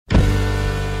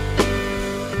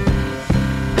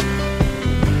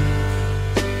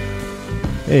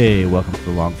Hey, welcome to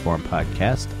the Long Form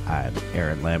Podcast. I'm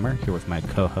Aaron Lammer, here with my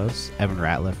co-hosts, Evan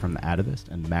Ratliff from The Atavist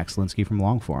and Max Linsky from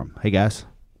Long Form. Hey, guys.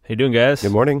 How you doing, guys?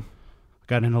 Good morning.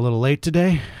 Got in a little late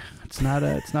today. It's not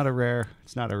a rare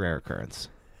occurrence.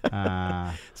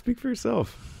 Speak for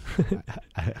yourself.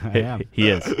 I am. He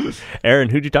is. Aaron,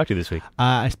 who'd you talk to this week?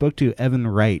 I spoke to Evan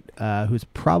Wright, who's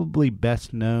probably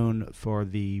best known for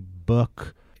the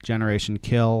book Generation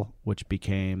Kill, which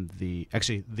became the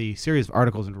series of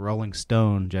articles in Rolling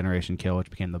Stone, Generation Kill, which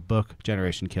became the book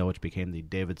Generation Kill, which became the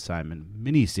David Simon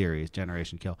miniseries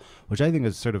Generation Kill, which I think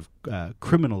is sort of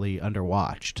criminally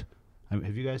underwatched.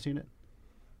 Have you guys seen it?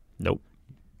 Nope.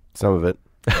 Some of it.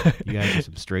 You guys are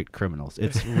some straight criminals.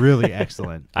 It's really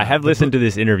excellent. I have listened to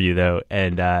this interview, though,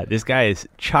 and this guy is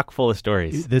chock full of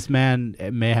stories. This man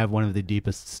may have one of the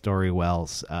deepest story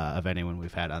wells of anyone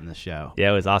we've had on this show.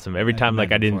 Yeah, it was awesome. Every time, I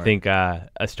didn't before. think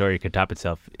a story could top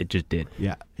itself, it just did.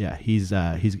 Yeah. He's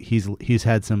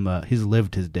had some. He's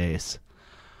lived his days.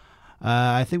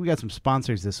 I think we got some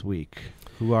sponsors this week.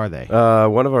 Who are they?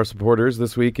 One of our supporters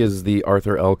this week is the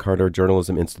Arthur L. Carter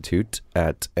Journalism Institute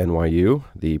at NYU,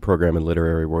 the program in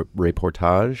literary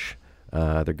reportage.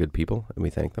 They're good people, and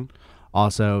we thank them.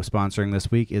 Also sponsoring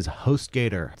this week is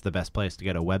HostGator. It's the best place to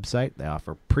get a website. They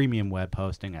offer premium web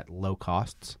hosting at low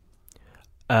costs.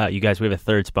 You guys, we have a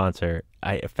third sponsor.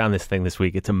 I found this thing this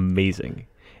week. It's amazing.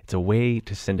 It's a way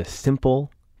to send a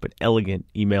simple but elegant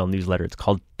email newsletter. It's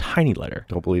called TinyLetter.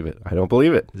 Don't believe it. I don't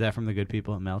believe it. Is that from the good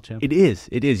people at MailChimp? It is.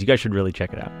 You guys should really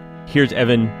check it out. Here's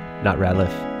Evan, not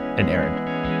Ratliff, and Aaron.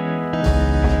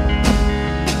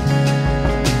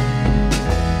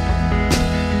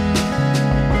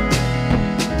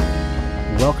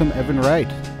 Welcome, Evan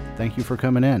Wright. Thank you for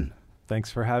coming in.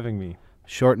 Thanks for having me.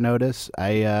 Short notice.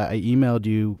 I emailed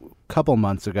you a couple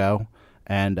months ago,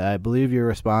 and I believe your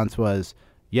response was,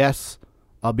 yes,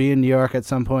 I'll be in New York at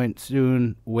some point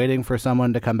soon, waiting for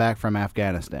someone to come back from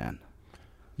Afghanistan.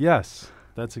 Yes,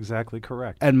 that's exactly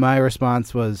correct. And my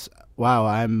response was, wow,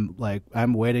 I'm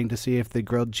waiting to see if the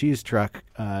grilled cheese truck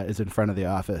is in front of the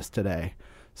office today.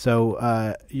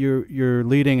 So you're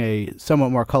leading a somewhat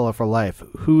more colorful life.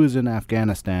 Who is in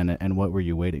Afghanistan, and what were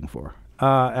you waiting for?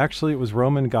 Actually, it was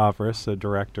Roman Gavras, a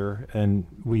director, and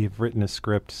we've written a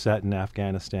script set in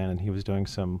Afghanistan, and he was doing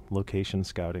some location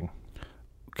scouting.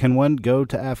 Can one go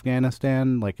to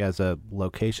Afghanistan like as a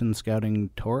location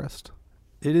scouting tourist?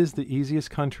 It is the easiest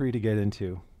country to get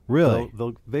into. Really?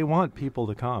 They want people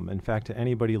to come. In fact, to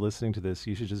anybody listening to this,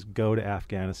 you should just go to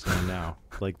Afghanistan now.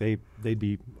 Like they'd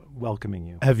be welcoming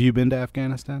you. Have you been to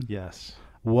Afghanistan? Yes.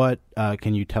 What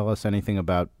can you tell us anything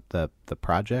about the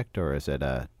project, or is it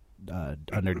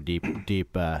under deep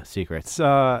secrets?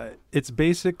 It's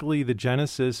basically the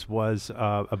genesis was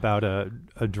about a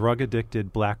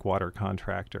drug-addicted Blackwater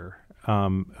contractor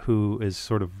who is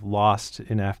sort of lost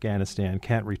in Afghanistan,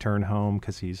 can't return home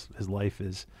because his life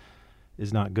is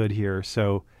not good here.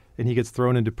 So, and he gets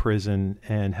thrown into prison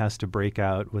and has to break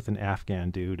out with an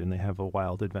Afghan dude, and they have a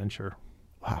wild adventure.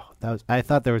 Wow, I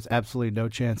thought there was absolutely no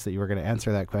chance that you were going to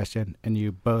answer that question, and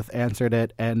you both answered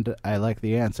it, and I like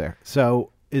the answer.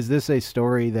 So, is this a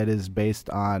story that is based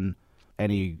on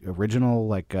any original,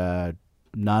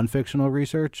 non-fictional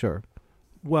research, or?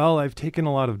 Well, I've taken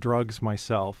a lot of drugs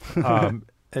myself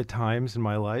at times in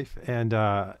my life, and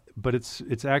but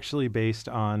it's actually based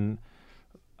on.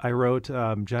 I wrote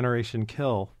Generation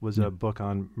Kill was a book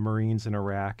on Marines in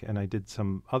Iraq, and I did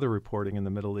some other reporting in the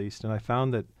Middle East, and I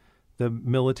found that the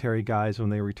military guys, when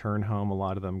they return home, a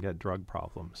lot of them get drug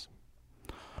problems.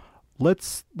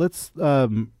 Let's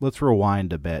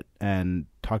rewind a bit and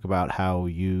talk about how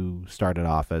you started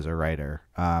off as a writer.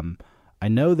 I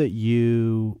know that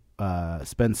you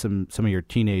spent some of your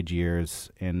teenage years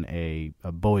in a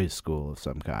boys' school of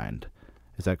some kind.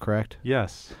 Is that correct?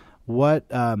 Yes. What?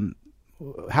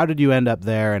 How did you end up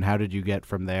there, and how did you get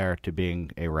from there to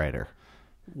being a writer?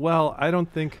 Well, I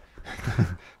don't think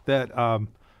that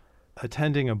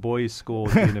attending a boys' school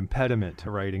would be an impediment to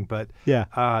writing, but Yeah.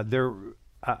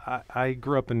 I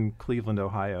grew up in Cleveland,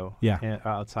 Ohio,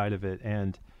 outside of it,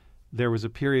 and there was a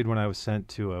period when I was sent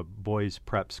to a boys'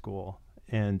 prep school,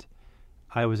 and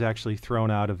I was actually thrown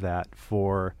out of that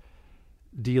for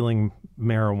dealing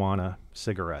marijuana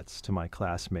cigarettes to my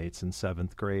classmates in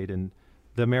 7th grade, and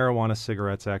the marijuana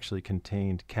cigarettes actually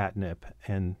contained catnip,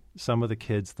 and some of the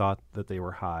kids thought that they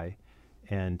were high,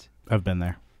 and I've been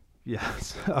there.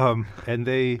 yes, and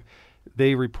they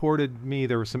reported me.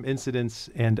 There were some incidents,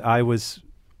 and I was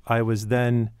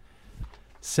then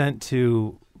sent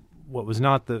to what was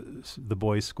not the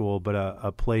boys' school, but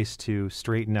a place to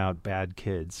straighten out bad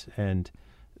kids. And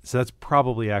So that's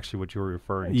probably actually what you were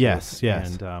referring to. Yes.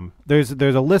 And there's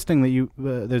a listing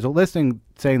that there's a listing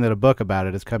saying that a book about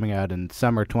it is coming out in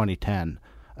summer 2010,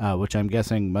 which I'm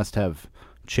guessing must have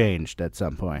changed at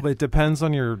some point. It depends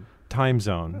on your time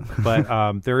zone,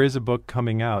 but there is a book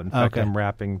coming out. In fact, I'm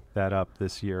wrapping that up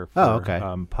this year for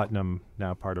Putnam,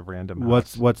 now part of Random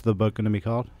House. What's the book going to be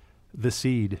called? The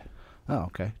Seed. Oh,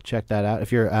 okay. Check that out.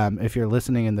 If you're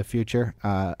listening in the future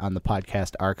on the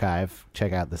podcast archive,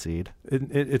 check out The Seed.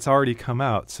 It's already come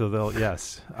out, so they'll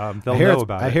know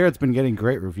about it. I hear it's been getting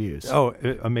great reviews. Oh,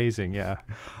 amazing! Yeah.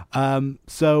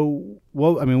 So,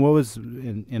 what was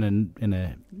in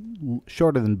a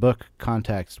shorter than book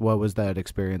context? What was that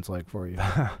experience like for you?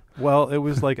 Well, it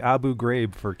was like Abu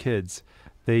Ghraib for kids.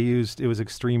 It was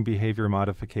extreme behavior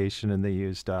modification, and they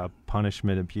used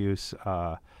punishment, abuse.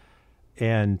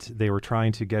 And they were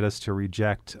trying to get us to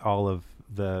reject all of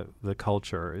the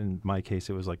culture. In my case,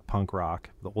 it was like punk rock.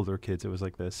 The older kids, it was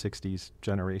like the 60s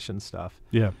generation stuff.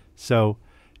 Yeah. So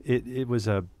it was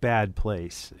a bad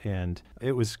place, and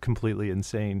it was completely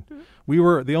insane.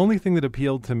 The only thing that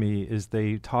appealed to me is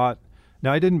they taught.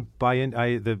 Now, I didn't buy in.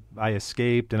 I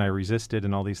escaped and I resisted,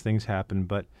 and all these things happened.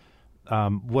 But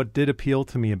what did appeal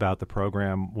to me about the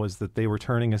program was that they were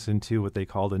turning us into what they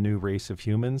called a new race of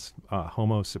humans,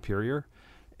 Homo superior,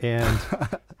 and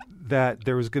that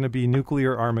there was going to be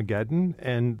nuclear Armageddon.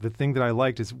 And the thing that I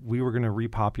liked is we were going to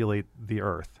repopulate the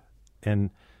Earth. And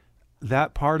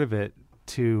that part of it,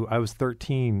 I was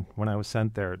 13 when I was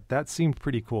sent there, that seemed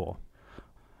pretty cool.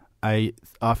 I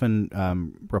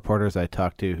often reporters I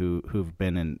talk to who've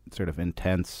been in sort of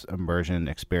intense immersion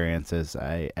experiences,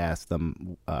 I ask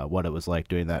them what it was like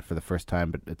doing that for the first time.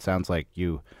 But it sounds like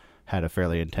you had a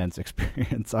fairly intense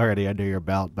experience already under your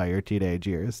belt by your teenage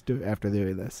years after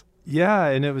doing this. Yeah,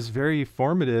 and it was very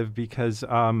formative because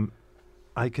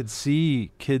I could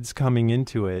see kids coming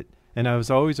into it, and I was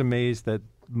always amazed that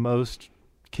most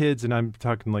kids, and I'm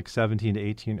talking like 17 to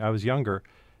 18, I was younger,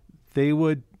 they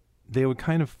would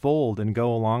kind of fold and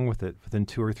go along with it within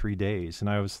 2 or 3 days. And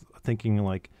I was thinking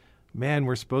like, man,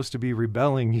 we're supposed to be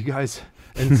rebelling, you guys.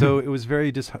 And so it was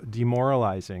very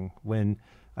demoralizing when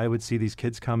I would see these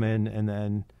kids come in and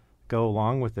then go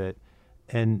along with it.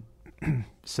 And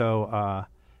so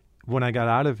when I got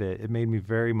out of it, it made me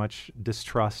very much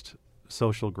distrust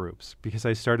social groups, because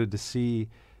I started to see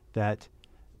that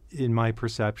in my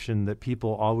perception that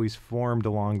people always formed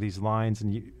along these lines,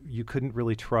 and you couldn't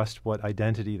really trust what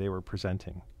identity they were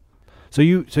presenting. So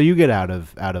you get out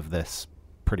of this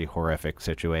pretty horrific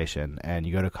situation and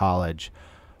you go to college.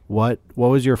 What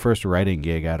was your first writing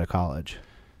gig out of college?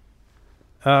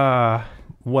 Have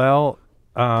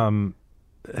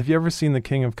you ever seen The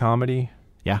King of Comedy?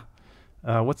 Yeah.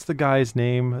 What's the guy's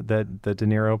name that De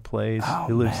Niro plays? Oh,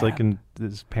 he lives like in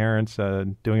his parents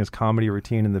doing his comedy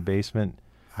routine in the basement.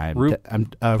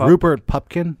 Rupert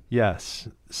Pupkin? Yes.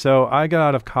 So I got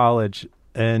out of college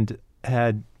and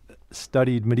had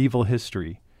studied medieval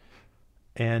history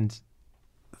and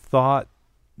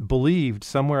believed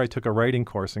somewhere, I took a writing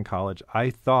course in college, I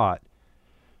thought,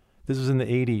 this was in the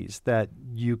 80s, that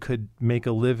you could make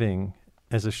a living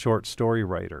as a short story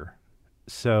writer.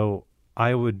 So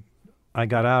I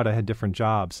got out, I had different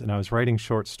jobs, and I was writing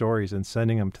short stories and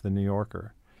sending them to the New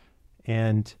Yorker.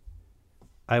 And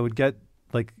I would get,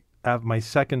 like, my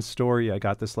second story, I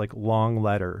got this like long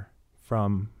letter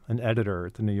from an editor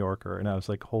at the New Yorker, and I was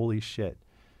like, holy shit.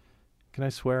 Can I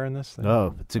swear in this thing?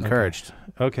 Oh, it's encouraged.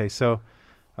 Okay, so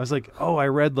I was like, I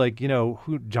read like,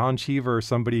 who John Cheever or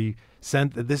somebody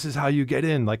sent that this is how you get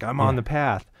in, like I'm on the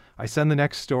path. I send the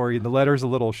next story, the letter's a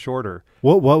little shorter.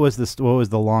 What was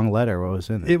the long letter? What was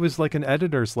in it? It was like an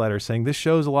editor's letter saying, this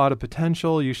shows a lot of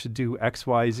potential, you should do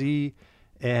XYZ,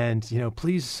 and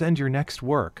please send your next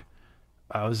work.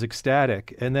 I was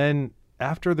ecstatic. And then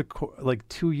after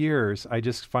 2 years, I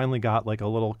just finally got like a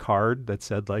little card that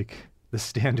said like the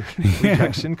standard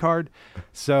rejection card.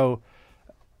 So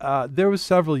there was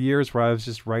several years where I was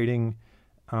just writing,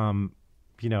 on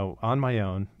my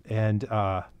own. And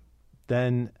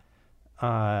then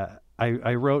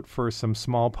I wrote for some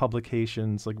small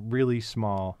publications, like really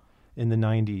small, in the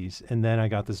 90s. And then I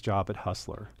got this job at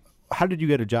Hustler. How did you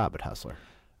get a job at Hustler?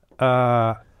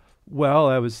 Well,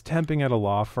 I was temping at a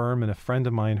law firm, and a friend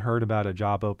of mine heard about a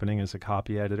job opening as a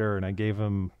copy editor, and I gave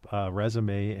him a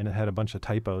resume, and it had a bunch of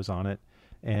typos on it.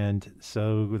 And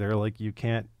so they're like, you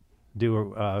can't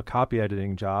do a copy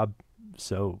editing job,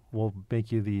 so we'll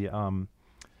make you the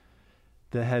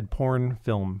head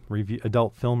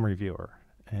adult film reviewer.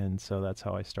 And so that's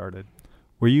how I started.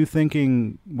 Were you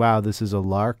thinking, wow, this is a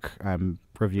lark, I'm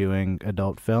reviewing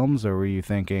adult films, or were you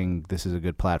thinking this is a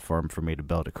good platform for me to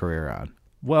build a career on?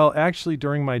 Well, actually,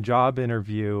 during my job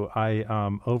interview, I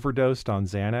overdosed on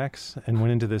Xanax and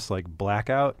went into this like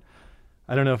blackout.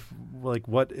 I don't know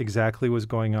what exactly was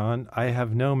going on. I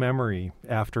have no memory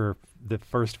after the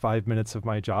first 5 minutes of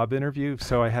my job interview,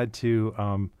 so I had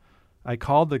to. I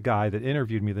called the guy that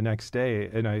interviewed me the next day,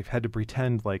 and I had to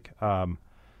pretend like,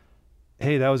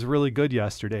 "Hey, that was really good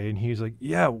yesterday." And he was like,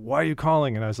 "Yeah, why are you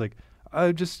calling?" And I was like,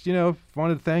 "I just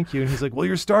wanted to thank you." And he's like, "Well,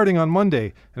 you're starting on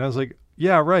Monday." And I was like,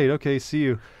 "Yeah, right. Okay, see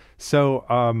you." So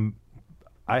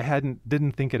I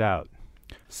didn't think it out.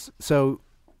 So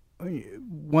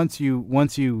once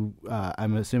you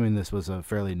I'm assuming this was a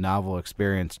fairly novel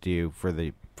experience to you for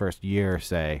the first year,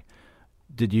 say.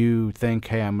 Did you think,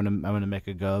 hey, I'm gonna make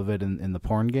a go of it in the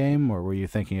porn game, or were you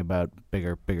thinking about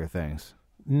bigger things?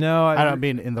 No, I don't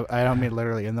mean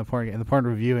literally in the porn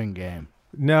reviewing game.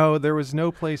 No, there was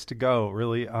no place to go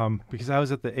really, because I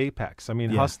was at the apex. I mean,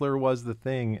 Hustler was the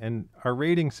thing, and our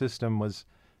rating system was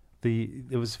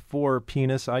it was 4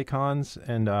 penis icons,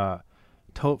 and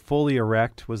fully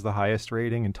erect was the highest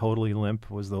rating, and totally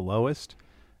limp was the lowest.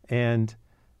 And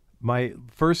my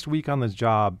first week on this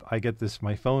job, I get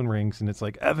my phone rings, and it's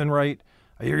like, "Evan Wright,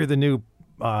 I hear you're the new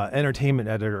entertainment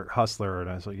editor at Hustler." And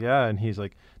I was like, "Yeah." And he's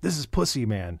like, "This is Pussy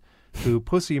Man," who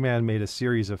Pussy Man made a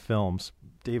series of films.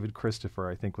 David Christopher,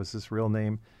 I think, was his real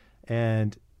name.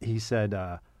 And he said,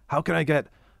 I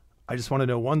just want to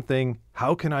know one thing.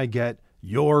 How can I get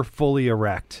your fully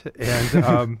erect?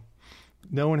 And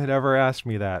no one had ever asked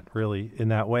me that really in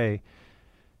that way.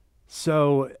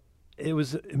 So it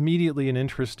was immediately an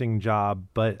interesting job,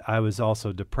 but I was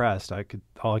also depressed.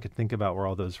 All I could think about were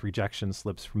all those rejection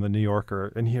slips from the New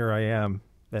Yorker, and here I am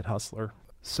at Hustler.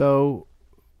 So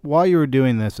while you were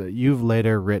doing this, you've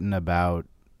later written about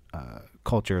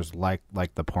cultures like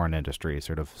the porn industry,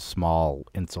 sort of small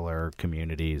insular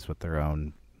communities with their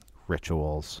own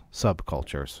rituals,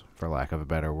 subcultures, for lack of a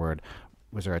better word.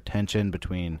 Was there a tension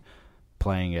between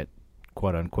playing it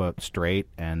quote unquote straight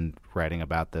and writing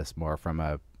about this more from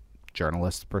a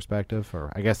journalist's perspective?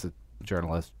 Or I guess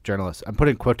journalist, I'm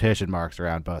putting quotation marks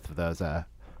around both of those.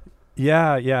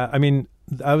 Yeah. I mean,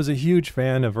 I was a huge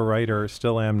fan of a writer,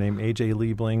 still am, named A.J.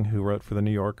 Liebling, who wrote for The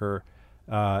New Yorker.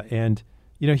 And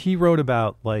he wrote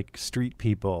about like street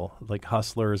people, like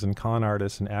hustlers and con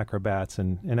artists and acrobats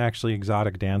and actually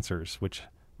exotic dancers, which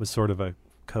was sort of a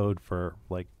code for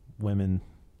like women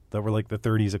that were like the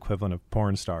 30s equivalent of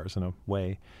porn stars in a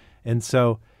way. And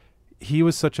so he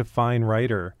was such a fine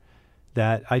writer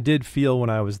that I did feel when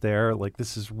I was there, like,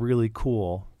 this is really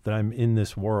cool that I'm in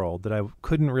this world that I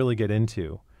couldn't really get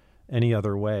into any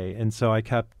other way. And so I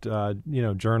kept,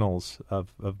 journals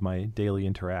of my daily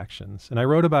interactions. And I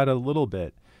wrote about it a little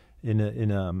bit in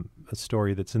a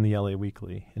story that's in the LA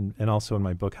Weekly and also in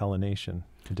my book, Hellenation,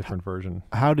 a different version.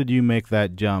 How did you make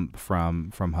that jump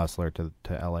from Hustler to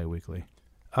LA Weekly?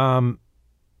 I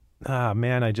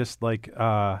just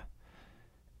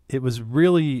it was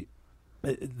really,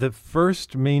 the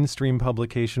first mainstream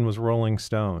publication was Rolling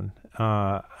Stone.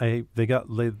 They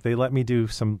let me do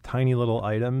some tiny little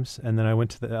items, and then I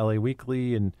went to the LA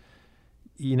Weekly, and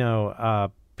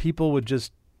people would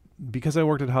just, because I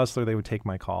worked at Hustler, they would take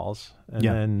my calls, and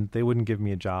then they wouldn't give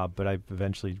me a job, but I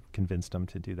eventually convinced them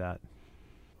to do that.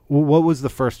 Well, what was the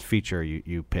first feature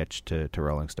you pitched to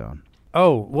Rolling Stone?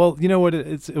 Oh, well, you know what?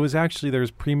 It was actually,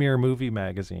 there's Premiere Movie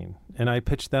Magazine, and I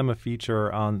pitched them a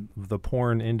feature on the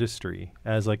porn industry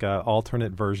as like a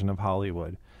alternate version of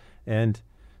Hollywood. And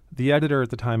the editor at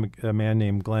the time, a man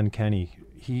named Glenn Kenny,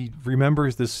 he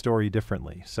remembers this story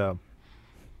differently. So,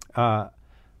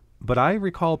 but I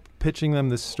recall pitching them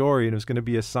this story, and it was going to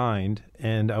be assigned,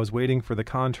 and I was waiting for the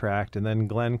contract, and then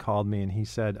Glenn called me, and he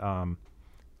said,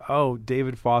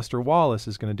 David Foster Wallace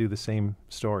is going to do the same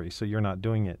story, so you're not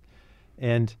doing it.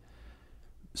 And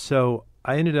so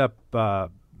I ended up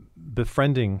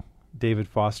befriending David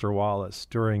Foster Wallace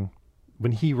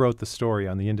when he wrote the story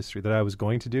on the industry that I was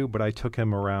going to do, but I took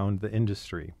him around the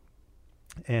industry.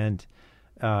 And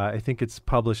I think it's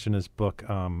published in his book.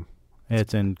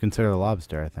 It's in Consider the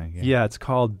Lobster, I think. Yeah, it's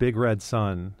called Big Red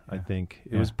Sun, I think.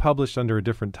 It was published under a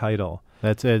different title.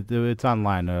 That's it. It's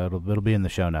online. It'll be in the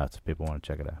show notes if people want to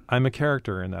check it out. I'm a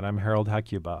character in that. I'm Harold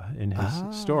Hecuba in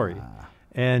his story.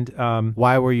 And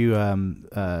why were you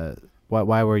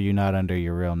why were you not under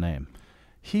your real name?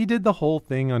 He did the whole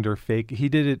thing under fake. He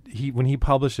did it. When he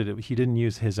published it, he didn't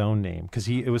use his own name because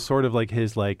it was sort of like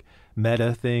his like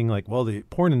meta thing. Like, well, the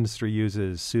porn industry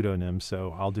uses pseudonyms,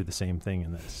 so I'll do the same thing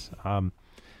in this.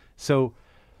 So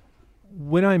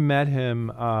when I met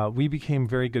him, we became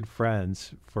very good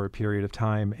friends for a period of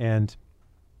time, and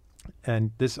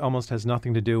this almost has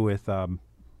nothing to do with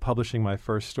publishing my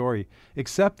first story,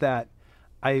 except that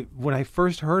when I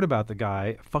first heard about the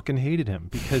guy, I fucking hated him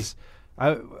because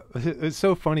it's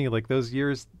so funny. Like those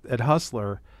years at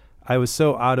Hustler, I was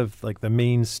so out of like the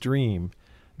mainstream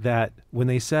that when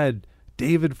they said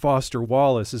David Foster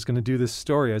Wallace is going to do this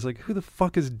story, I was like, who the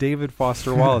fuck is David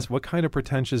Foster Wallace? What kind of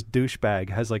pretentious douchebag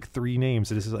has like 3 names?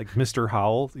 This is like Mr.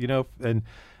 Howell, you know? And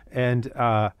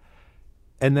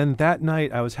then that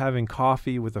night I was having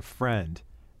coffee with a friend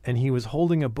and he was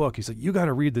holding a book. He's like, you got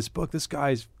to read this book. This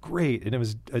guy's great. And it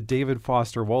was a David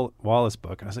Foster Wallace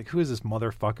book. And I was like, who is this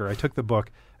motherfucker? I took the book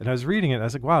and I was reading it. And I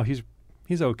was like, wow, he's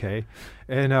okay.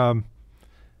 And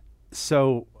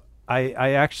so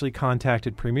I actually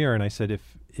contacted Premiere and I said,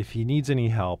 if he needs any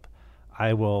help,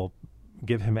 I will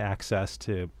give him access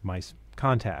to my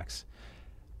contacts.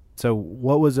 So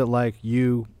what was it like,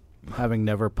 you having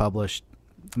never published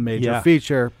a major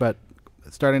feature, but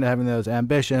starting to having those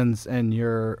ambitions, and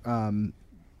you're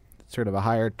sort of a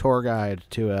hired tour guide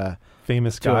to a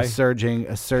famous guy, a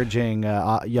surging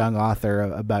young author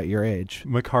about your age,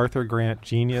 MacArthur Grant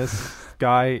genius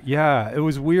guy. Yeah, it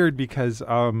was weird because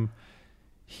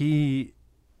he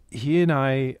and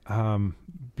I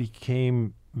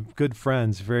became good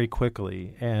friends very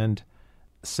quickly, and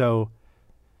so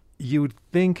you would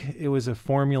think it was a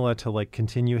formula to like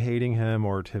continue hating him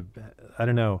or to, I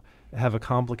don't know, have a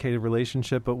complicated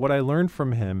relationship. But what I learned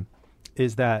from him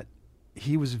is that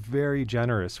he was very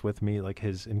generous with me, like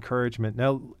his encouragement.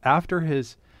 Now, after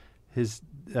his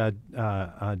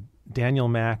Daniel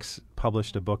Max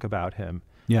published a book about him,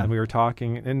 and we were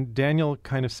talking, and Daniel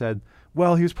kind of said,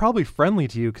 well, he was probably friendly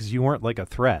to you because you weren't like a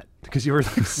threat, because you were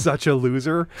like such a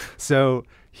loser. So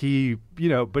he, you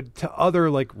know, but to other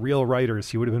like real writers,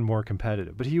 he would have been more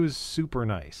competitive, but he was super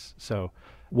nice. So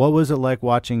what was it like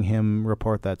watching him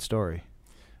report that story?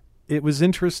 It was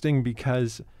interesting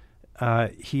because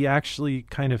he actually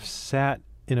kind of sat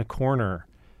in a corner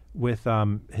with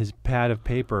his pad of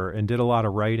paper and did a lot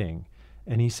of writing.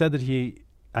 And he said that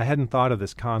I hadn't thought of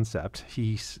this concept.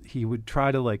 He would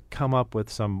try to like come up with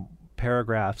some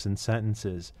paragraphs and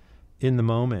sentences in the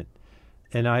moment.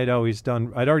 And I'd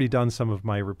already done some of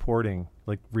my reporting,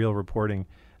 like real reporting.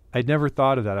 I'd never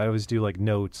thought of that. I always do like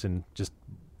notes and just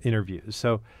interviews.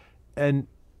 So, and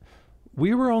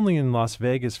we were only in Las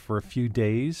Vegas for a few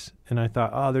days, and I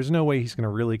thought, oh, there's no way he's going to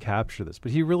really capture this.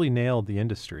 But he really nailed the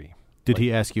industry. Did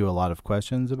he ask you a lot of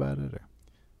questions about it? Or?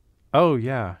 Oh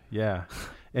yeah.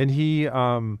 And he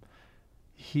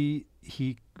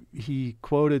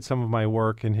quoted some of my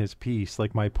work in his piece,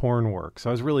 like my porn work. So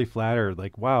I was really flattered,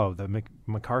 like, wow, the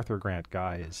MacArthur Grant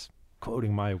guy is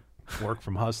quoting my work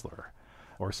from Hustler.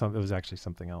 Or it was actually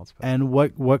something else. But. And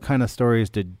what kind of stories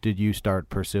did you start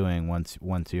pursuing once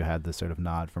you had this sort of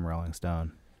nod from Rolling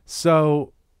Stone?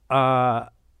 So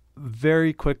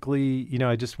very quickly, you know,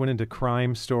 I just went into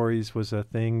crime stories was a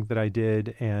thing that I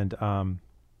did, and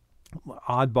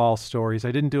oddball stories.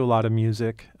 I didn't do a lot of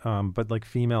music, but like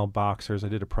female boxers. I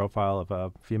did a profile of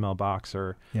a female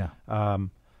boxer. Yeah.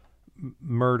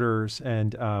 Murders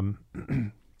and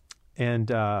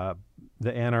the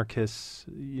anarchists,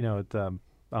 you know,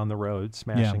 on the road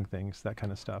smashing things, that kind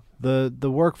of stuff.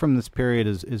 The work from this period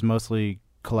is mostly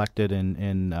collected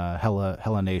in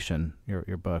Hella Nation,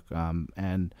 your book,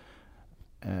 and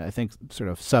I think sort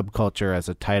of subculture as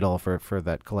a title for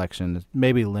that collection is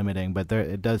maybe limiting, but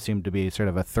it does seem to be sort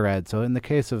of a thread. So in the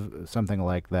case of something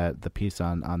like that, the piece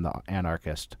on the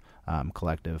anarchist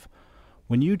collective,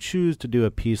 when you choose to do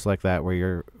a piece like that where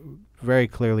you're very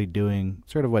clearly doing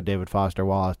sort of what David Foster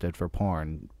Wallace did for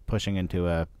porn, pushing into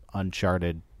a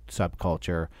uncharted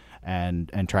subculture and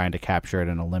trying to capture it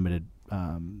in a limited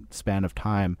span of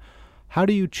time, how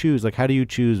do you choose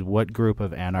what group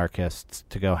of anarchists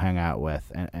to go hang out with,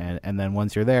 and then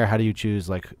once you're there, how do you choose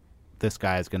like this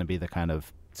guy is going to be the kind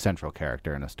of central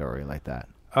character in a story like that?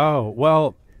 Oh,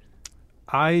 well,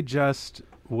 I just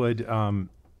would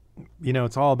you know,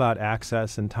 it's all about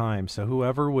access and time. So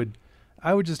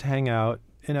I would just hang out,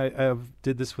 and I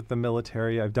did this with the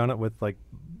military. I've done it with like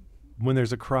when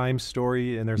there's a crime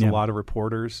story and there's a lot of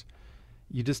reporters,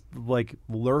 you just like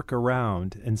lurk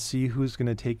around and see who's going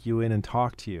to take you in and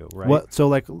talk to you, right? So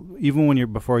like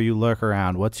even before you lurk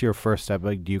around, what's your first step?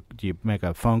 Like do you make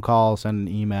a phone call, send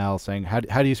an email, saying how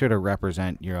do you sort of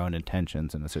represent your own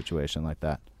intentions in a situation like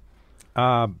that?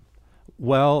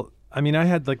 Well, I mean, I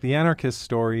had like the anarchist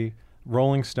story.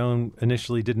 Rolling Stone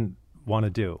initially didn't want to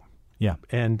do. Yeah.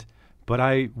 But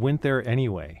I went there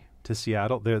anyway to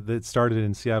Seattle. It started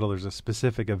in Seattle. There's a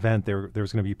specific event. There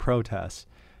was going to be protests.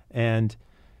 And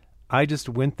I just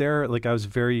went there. Like I was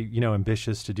very, you know,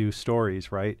 ambitious to do stories,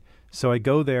 right? So I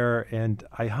go there and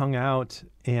I hung out,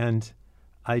 and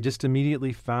I just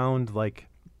immediately found like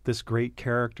this great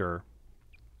character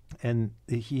And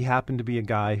he happened to be a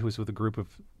guy who was with a group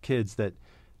of kids that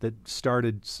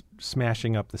started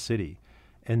smashing up the city.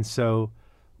 And so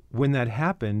when that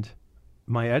happened,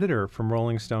 my editor from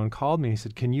Rolling Stone called me. He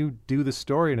said, "Can you do the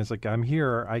story?" And it's like, "I'm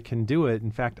here. I can do it.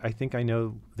 In fact, I think I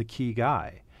know the key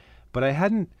guy." But I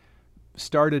hadn't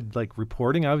started like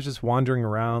reporting. I was just wandering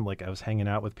around, like I was hanging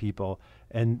out with people.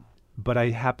 But I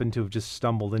happened to have just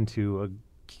stumbled into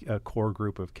a core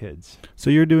group of kids. So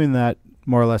you're doing that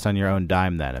more or less on your own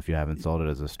dime then, if you haven't sold it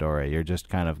as a story. You're just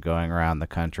kind of going around the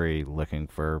country looking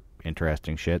for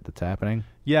interesting shit that's happening?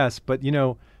 Yes, but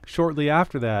shortly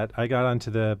after that, I got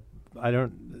onto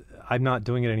I'm not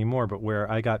doing it anymore, but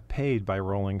where I got paid by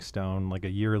Rolling Stone like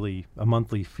a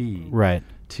monthly fee. Right.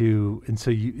 And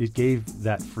so it gave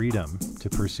that freedom to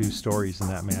pursue stories in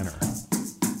that manner.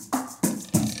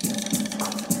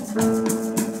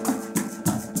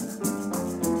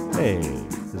 Hey,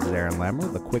 this is Aaron Lammer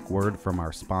with a quick word from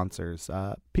our sponsors.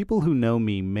 People who know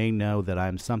me may know that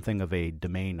I'm something of a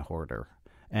domain hoarder.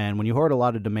 And when you hoard a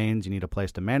lot of domains, you need a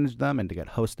place to manage them and to get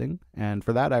hosting. And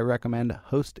for that, I recommend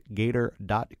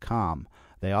HostGator.com.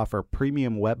 They offer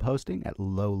premium web hosting at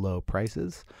low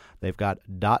prices. They've got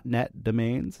 .NET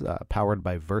domains powered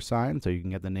by Versign, so you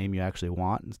can get the name you actually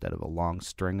want instead of a long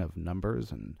string of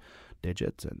numbers and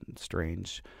digits and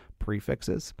strange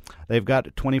prefixes. They've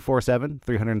got 24/7,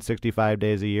 365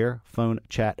 days a year, phone,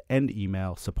 chat, and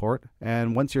email support.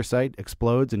 And once your site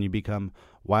explodes and you become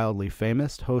wildly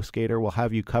famous, HostGator will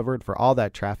have you covered for all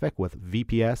that traffic with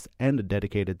VPS and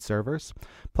dedicated servers.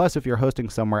 Plus, if you're hosting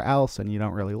somewhere else and you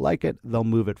don't really like it, they'll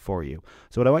move it for you.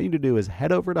 So what I want you to do is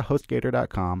head over to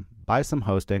HostGator.com, buy some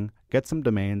hosting, get some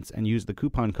domains, and use the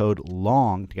coupon code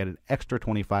LONG to get an extra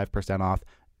 25% off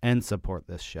and support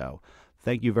this show.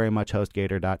 Thank you very much,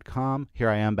 HostGator.com. Here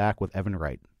I am back with Evan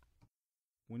Wright.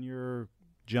 When you're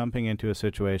jumping into a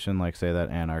situation like, say, that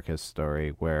anarchist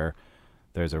story where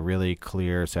there's a really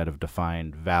clear set of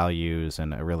defined values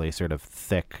and a really sort of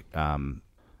thick an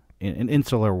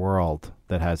insular world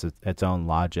that has its own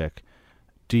logic,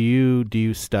 do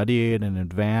you study it in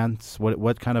advance?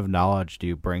 What kind of knowledge do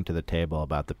you bring to the table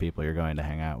about the people you're going to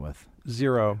hang out with?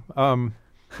 Zero.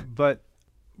 But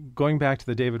going back to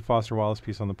the David Foster Wallace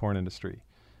piece on the porn industry,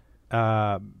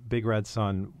 Big Red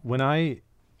Sun, when I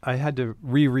had to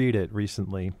reread it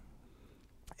recently,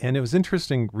 and it was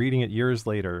interesting reading it years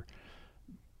later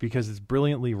because it's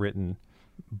brilliantly written,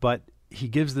 but he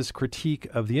gives this critique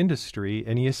of the industry,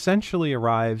 and he essentially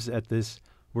arrives at this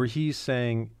where he's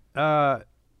saying it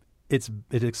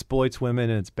exploits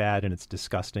women and it's bad and it's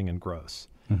disgusting and gross.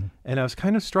 Mm-hmm. And I was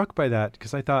kind of struck by that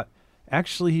because I thought,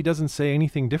 actually, he doesn't say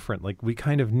anything different. Like, we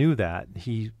kind of knew that.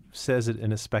 He says it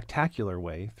in a spectacular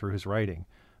way through his writing,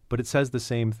 but it says the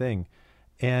same thing.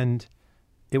 And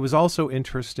it was also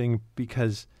interesting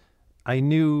because I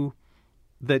knew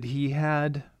that he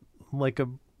had like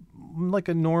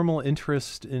a normal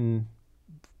interest in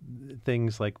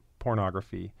things like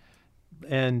pornography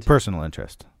and personal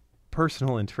interest.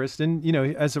 And,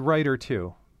 as a writer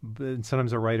too, but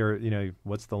sometimes a writer,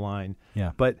 what's the line?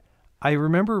 Yeah. But I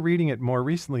remember reading it more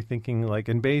recently thinking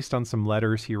and based on some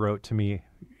letters he wrote to me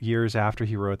years after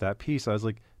he wrote that piece, I was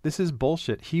like, this is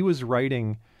bullshit. He was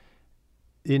writing,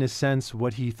 in a sense,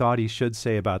 what he thought he should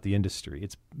say about the industry.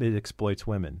 It exploits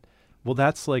women. Well,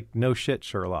 that's like, no shit,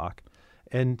 Sherlock.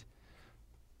 And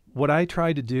what I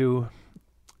tried to do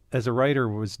as a writer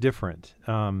was different,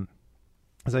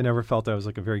 as I never felt I was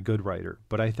like a very good writer.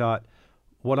 But I thought,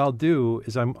 what I'll do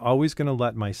is I'm always going to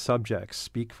let my subjects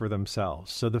speak for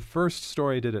themselves. So the first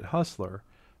story I did at Hustler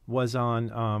was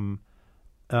on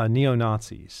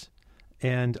neo-Nazis.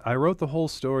 And I wrote the whole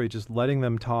story just letting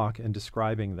them talk and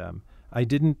describing them.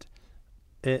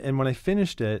 And when I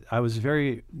finished it, I was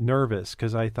very nervous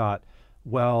because I thought,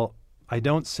 well, I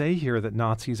don't say here that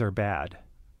Nazis are bad,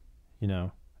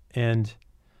 and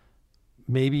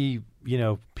maybe,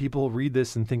 people read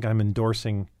this and think I'm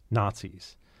endorsing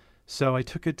Nazis. So I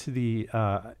took it to the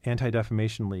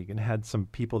Anti-Defamation League and had some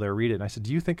people there read it. And I said,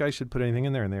 do you think I should put anything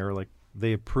in there? And they were like,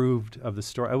 they approved of the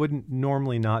story. I wouldn't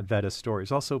normally not vet a story.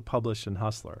 It's also published in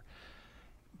Hustler.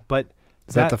 But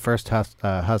is that the first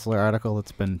Hustler article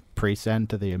that's been pre-sent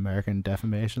to the American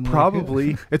Defamation League?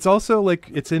 Probably. It's also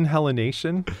it's in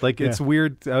Hellenation. It's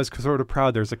weird. I was sort of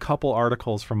proud. There's a couple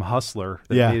articles from Hustler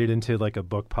that made it into a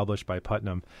book published by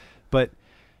Putnam. But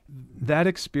that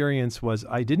experience was,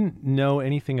 I didn't know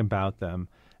anything about them.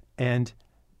 And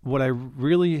what I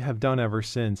really have done ever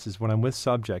since is when I'm with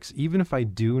subjects, even if I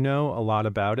do know a lot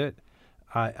about it,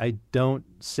 I don't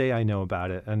say I know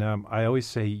about it. And I always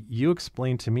say, you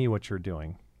explain to me what you're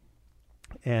doing.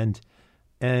 And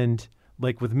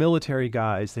like with military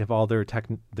guys, they have all their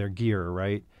gear,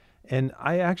 right? And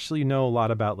I actually know a lot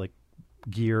about like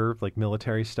gear, like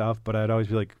military stuff, but I'd always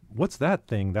be like, what's that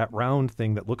thing, that round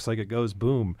thing that looks like it goes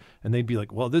boom? And they'd be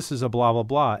like, well, this is a blah, blah,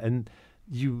 blah. And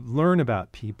you learn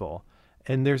about people.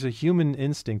 And there's a human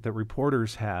instinct that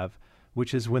reporters have,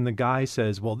 which is when the guy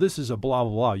says, well, this is a blah,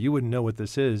 blah, blah, you wouldn't know what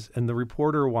this is. And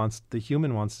the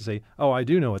human wants to say, oh, I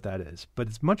do know what that is. But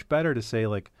it's much better to say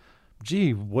like,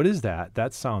 gee, what is that?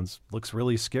 That looks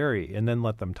really scary. And then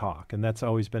let them talk. And that's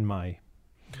always been my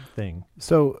thing.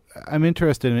 So I'm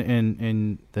interested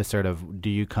in this sort of, do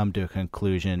you come to a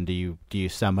conclusion? Do you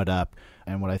sum it up?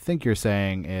 And what I think you're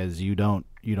saying is you don't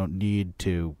need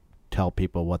to tell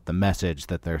people what the message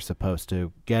that they're supposed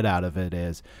to get out of it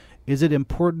is. Is it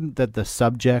important that the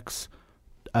subjects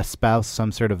espouse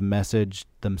some sort of message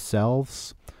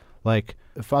themselves? Like,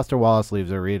 if Foster Wallace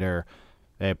leaves a reader,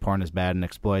 hey, porn is bad and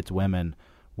exploits women,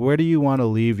 where do you want to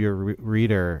leave your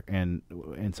reader in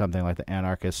something like the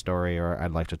Anarchist story? Or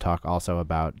I'd like to talk also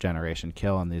about Generation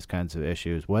Kill and these kinds of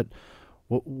issues.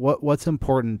 What's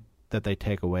important that they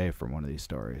take away from one of these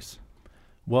stories?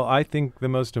 Well, I think the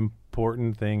most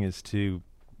important thing is to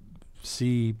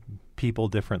see people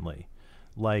differently.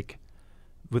 Like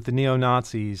with the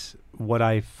neo-Nazis, what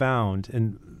I found,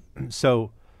 and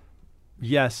so,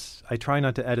 yes, I try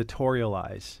not to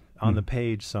editorialize on the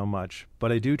page so much,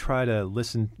 but I do try to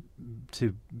listen,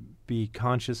 to be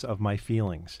conscious of my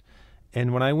feelings.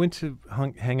 And when I went to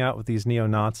hang out with these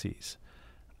neo-Nazis,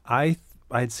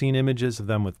 I'd seen images of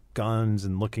them with guns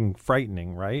and looking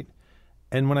frightening, right?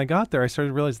 And when I got there, I started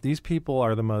to realize these people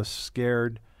are the most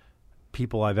scared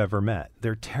people I've ever met.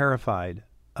 They're terrified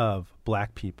of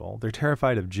black people. They're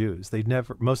terrified of Jews.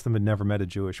 Most of them had never met a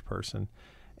Jewish person.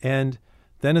 And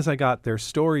then as I got their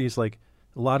stories, like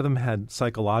a lot of them had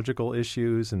psychological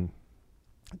issues and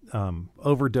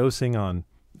overdosing on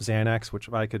Xanax, which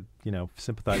I could,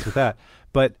 sympathize with that.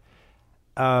 But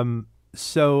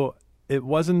so it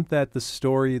wasn't that the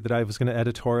story that I was going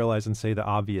to editorialize and say the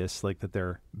obvious, like that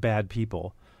they're bad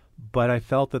people, but I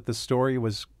felt that the story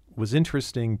was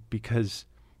interesting because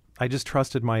I just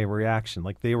trusted my reaction.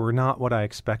 Like they were not what I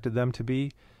expected them to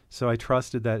be. So I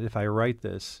trusted that if I write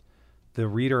this, the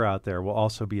reader out there will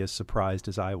also be as surprised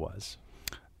as I was.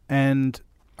 And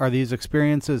are these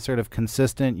experiences sort of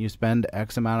consistent? You spend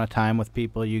X amount of time with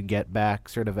people, you get back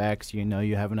sort of X,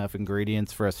 you have enough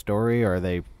ingredients for a story, or are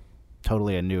they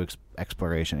totally a new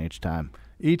exploration each time?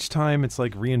 Each time it's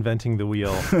like reinventing the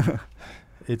wheel.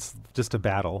 It's just a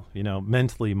battle,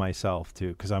 mentally myself too,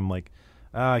 because I'm like,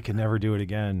 I could never do it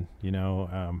again,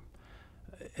 and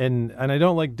I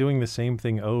don't like doing the same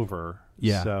thing over.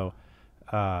 Yeah. So,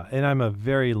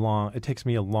 and it takes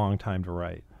me a long time to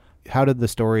write. How did the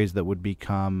stories that would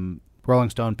become Rolling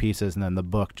Stone pieces and then the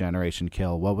book Generation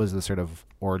Kill, what was the sort of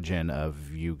origin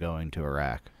of you going to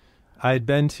Iraq? I had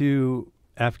been to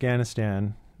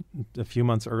Afghanistan a few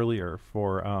months earlier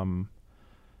for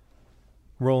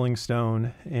Rolling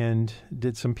Stone and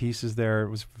did some pieces there. It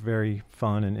was very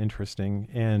fun and interesting.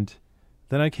 And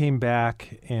then I came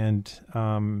back and,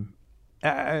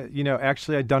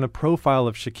 actually I'd done a profile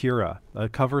of Shakira, a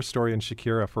cover story on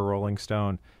Shakira for Rolling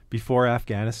Stone before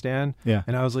Afghanistan. Yeah.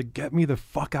 And I was like, get me the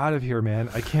fuck out of here, man.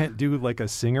 I can't do like a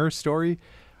singer story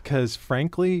because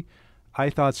frankly, I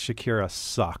thought Shakira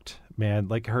sucked, man.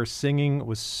 Like her singing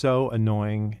was so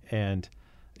annoying and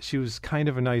she was kind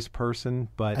of a nice person,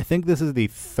 but I think this is the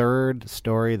third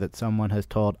story that someone has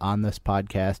told on this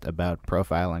podcast about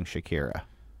profiling Shakira.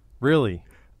 Really?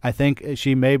 I think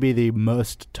she may be the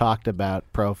most talked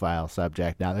about profile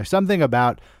subject now. There's something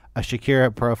about a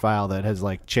Shakira profile that has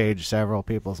like changed several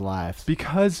people's lives.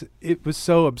 Because it was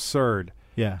so absurd.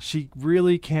 Yeah. She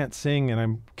really can't sing, and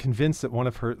I'm convinced that one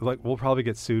of her, we'll probably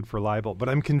get sued for libel, but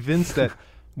I'm convinced that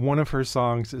one of her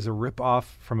songs is a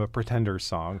rip-off from a Pretenders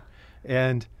song.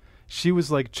 And she was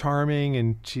like charming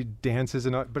and she dances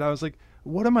but I was like,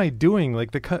 what am I doing?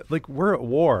 Like we're at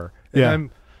war. And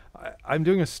yeah. I'm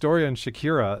doing a story on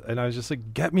Shakira and I was just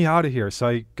like, get me out of here. So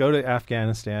I go to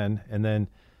Afghanistan and then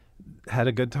had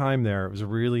a good time there. It was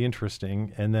really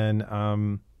interesting. And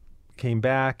then came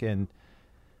back and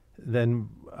then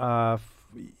I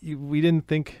didn't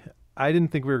think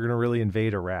we were going to really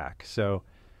invade Iraq. So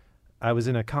I was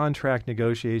in a contract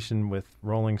negotiation with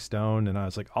Rolling Stone, and I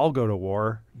was like, I'll go to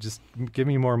war. Just give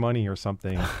me more money or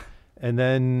something. And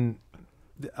then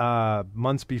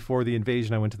months before the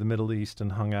invasion, I went to the Middle East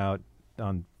and hung out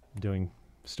on doing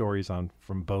stories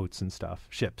from boats and stuff,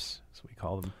 ships, as we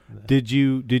call them. Did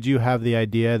you have the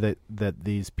idea that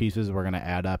these pieces were going to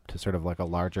add up to sort of like a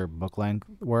larger book length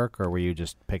work, or were you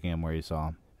just picking them where you saw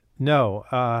them? No,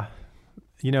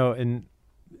 and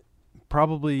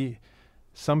probably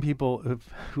some people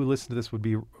who listen to this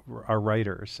are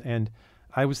writers. And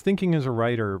I was thinking as a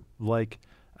writer, like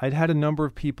I'd had a number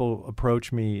of people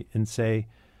approach me and say,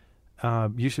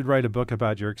 you should write a book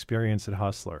about your experience at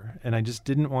Hustler. And I just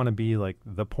didn't want to be like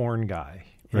the porn guy.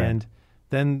 Right. And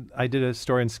then I did a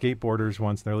story on skateboarders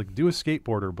once, and they're like, do a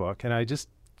skateboarder book. And I just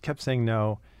kept saying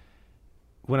no.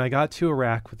 When I got to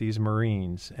Iraq with these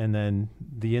Marines, and then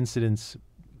the incidents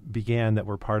began that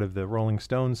were part of the Rolling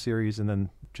Stones series and then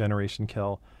Generation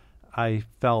Kill, I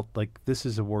felt like this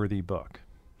is a worthy book.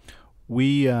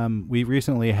 We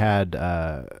recently had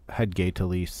Gay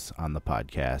Talese on the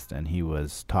podcast, and he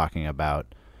was talking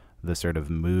about the sort of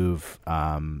move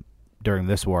during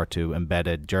this war to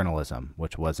embedded journalism,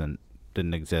 which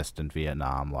didn't exist in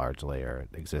Vietnam largely, or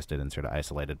existed in sort of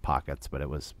isolated pockets, but it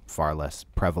was far less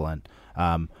prevalent.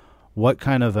 What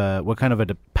kind of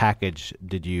a package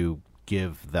did you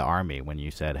give the Army when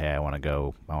you said, "Hey, I want to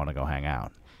go hang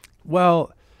out"?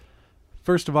 Well,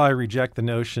 first of all, I reject the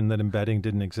notion that embedding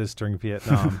didn't exist during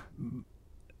Vietnam.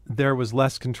 There was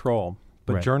less control,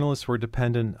 but Right. journalists were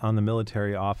dependent on the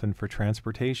military often for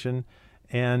transportation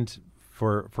and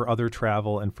for other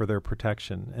travel and for their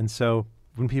protection. And so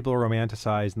when people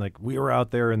romanticize and like we were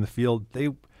out there in the field, they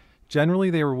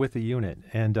were with a unit.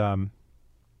 And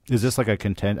Is this like a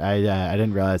I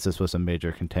didn't realize this was a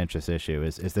major contentious issue.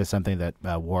 Is this something that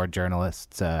war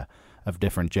journalists of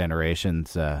different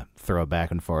generations throw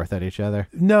back and forth at each other?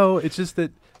 No, it's just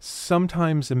that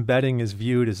sometimes embedding is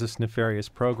viewed as this nefarious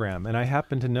program, and I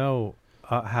happen to know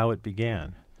how it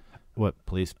began. What?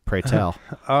 Please, pray tell.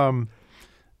 I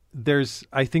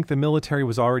think the military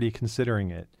was already considering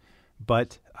it,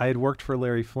 but I had worked for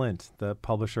Larry Flynt, the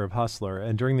publisher of Hustler,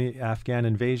 and during the Afghan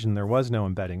invasion, there was no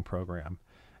embedding program.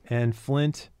 And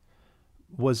Flynt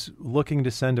was looking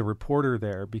to send a reporter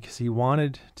there because he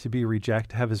wanted to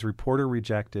have his reporter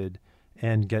rejected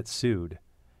and get sued.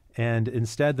 And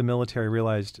instead, the military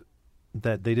realized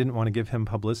that they didn't want to give him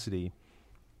publicity,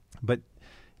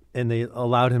 and they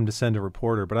allowed him to send a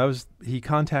reporter. But his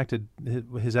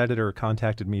editor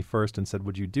contacted me first and said,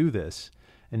 "Would you do this?"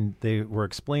 And they were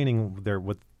explaining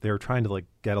what they were trying to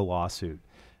get a lawsuit.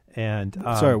 And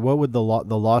sorry, what would the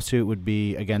lawsuit would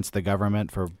be against the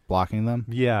government for blocking them?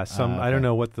 Yeah, okay. I don't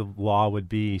know what the law would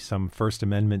be, some First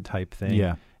Amendment type thing.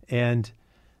 Yeah. And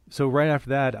so right after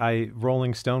that,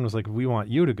 Rolling Stone was like, "We want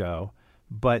you to go,"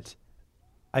 but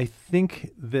I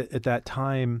think that at that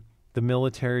time the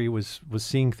military was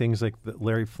seeing things like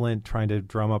Larry Flynt trying to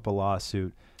drum up a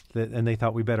lawsuit, and they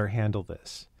thought we better handle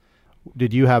this.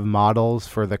 Did you have models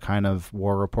for the kind of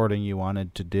war reporting you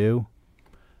wanted to do?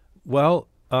 Well,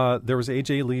 there was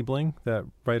A.J. Liebling, that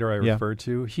writer I referred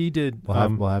to. He did.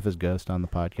 We'll have his ghost on the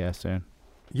podcast soon.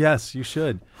 Yes, you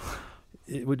should.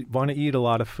 It would want to eat a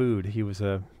lot of food. He was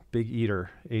a big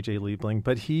eater, A.J. Liebling.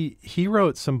 But he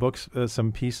wrote some books,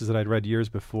 some pieces that I'd read years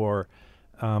before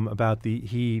about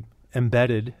he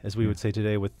embedded, as we would say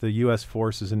today, with the U.S.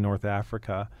 forces in North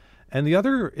Africa. And the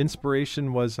other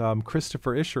inspiration was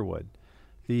Christopher Isherwood,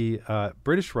 the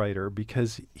British writer,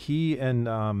 because he and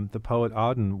the poet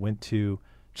Auden went to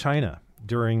China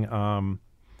during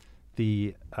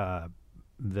the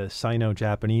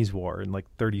Sino-Japanese War in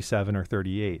 37 or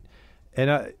 38.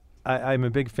 And I'm a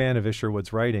big fan of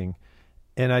Isherwood's writing,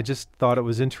 and I just thought it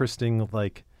was interesting,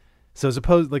 so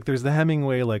suppose there's the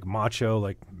Hemingway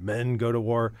macho, men go to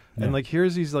war, and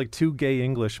here's these two gay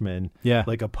Englishmen,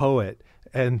 a poet,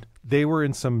 and they were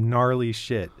in some gnarly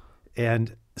shit.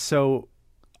 And so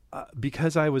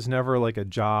because I was never a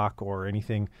jock or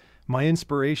anything, my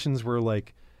inspirations were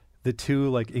the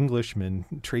two Englishmen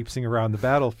traipsing around the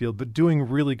battlefield, but doing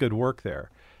really good work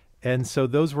there. And so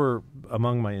those were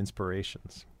among my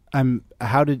inspirations. When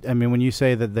you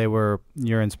say that they were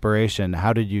your inspiration,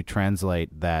 how did you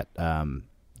translate that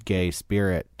gay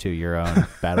spirit to your own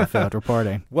battlefield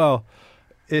reporting? Well,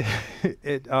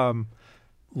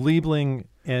 Liebling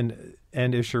and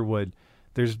Isherwood,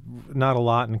 there's not a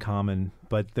lot in common,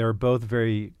 but they're both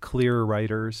very clear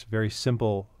writers, very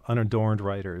simple, unadorned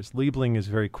writers. Liebling is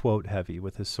very quote heavy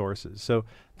with his sources. So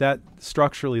that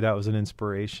structurally, that was an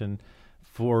inspiration.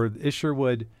 For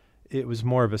Isherwood, it was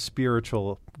more of a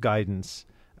spiritual guidance.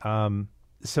 So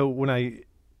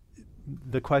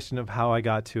the question of how I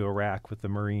got to Iraq with the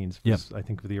Marines, was, I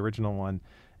think the original one,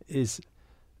 is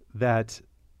that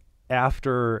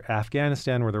after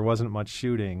Afghanistan, where there wasn't much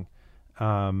shooting,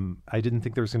 I didn't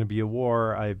think there was going to be a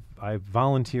war. I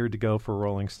volunteered to go for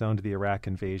Rolling Stone to the Iraq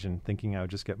invasion, thinking I would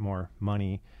just get more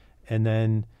money. And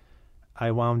then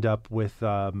I wound up with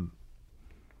a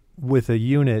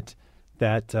unit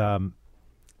that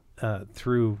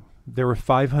there were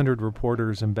 500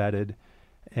 reporters embedded,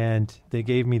 and they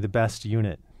gave me the best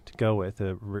unit to go with,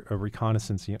 a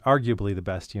reconnaissance unit, arguably the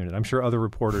best unit. I'm sure other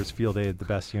reporters feel they had the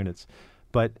best units,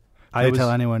 but I tell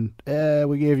anyone,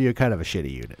 we gave you kind of a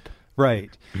shitty unit.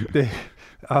 Right.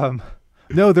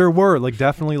 No, there were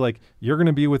definitely you're going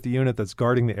to be with the unit that's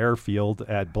guarding the airfield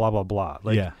at blah, blah, blah.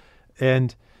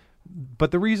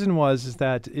 But the reason is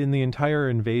that in the entire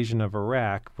invasion of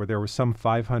Iraq, where there were some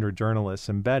 500 journalists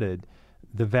embedded,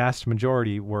 the vast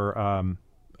majority were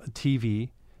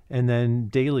TV and then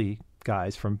daily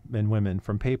guys and women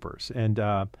from papers. And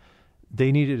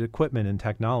they needed equipment and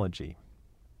technology,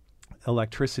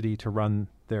 electricity to run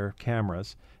their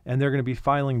cameras. And they're going to be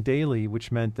filing daily,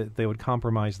 which meant that they would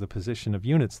compromise the position of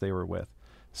units they were with.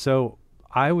 So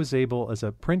I was able, as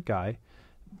a print guy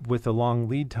with a long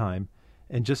lead time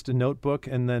and just a notebook,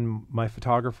 and then my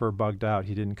photographer bugged out.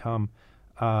 He didn't come.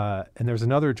 And there's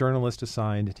another journalist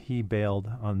assigned. He bailed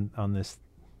on this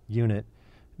unit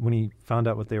when he found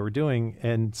out what they were doing.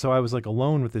 And so I was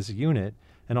alone with this unit,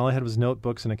 and all I had was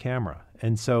notebooks and a camera.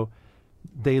 And so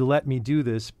they let me do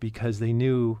this because they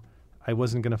knew I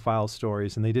wasn't going to file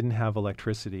stories, and they didn't have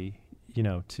electricity,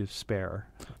 to spare.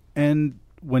 And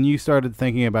when you started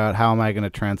thinking about how am I going to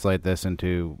translate this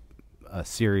into a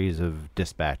series of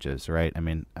dispatches, right? I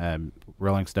mean,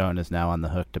 Rolling Stone is now on the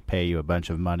hook to pay you a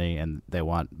bunch of money, and they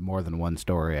want more than one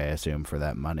story, I assume, for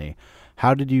that money.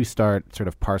 How did you start sort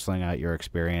of parceling out your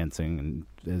experience and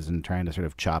trying to sort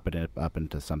of chop it up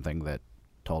into something that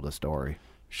told a story?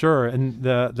 Sure. And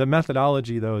the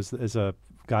methodology, though, as a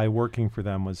guy working for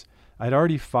them was I'd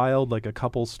already filed a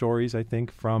couple stories, I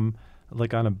think, from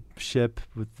on a ship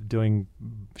with doing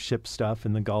ship stuff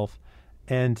in the Gulf.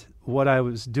 And what I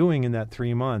was doing in that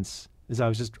 3 months is I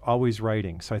was just always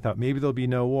writing. So I thought maybe there'll be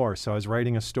no war. So I was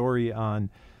writing a story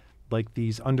on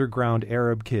these underground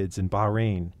Arab kids in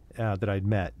Bahrain that I'd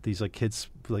met. These kids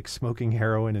smoking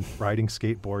heroin and riding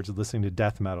skateboards and listening to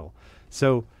death metal.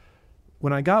 So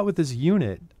when I got with this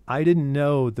unit, I didn't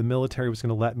know the military was going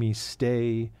to let me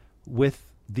stay with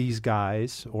these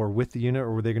guys or with the unit,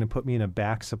 or were they going to put me in a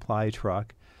back supply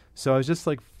truck? So I was just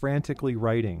frantically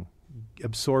writing,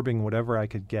 absorbing whatever I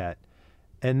could get.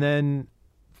 And then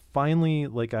finally,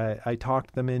 I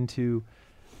talked them into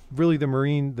really the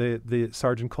Marine, the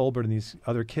Sergeant Colbert and these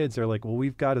other kids. They're well,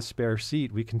 we've got a spare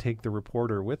seat. We can take the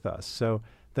reporter with us. So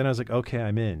then I was okay,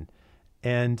 I'm in.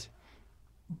 And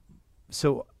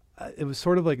so it was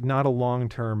sort of not a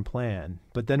long-term plan.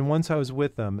 But then once I was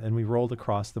with them and we rolled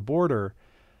across the border,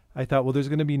 I thought, well, there's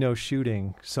going to be no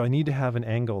shooting, so I need to have an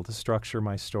angle to structure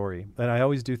my story. And I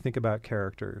always do think about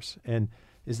characters. And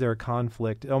is there a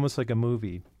conflict? Almost like a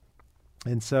movie.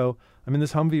 And so I'm in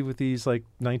this Humvee with these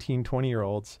 19,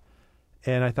 20-year-olds.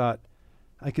 And I thought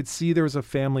I could see there was a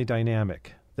family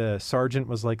dynamic. The sergeant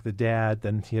was the dad.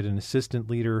 Then he had an assistant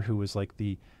leader who was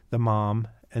the mom.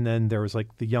 And then there was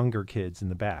the younger kids in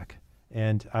the back.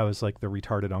 And I was the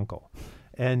retarded uncle.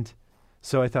 And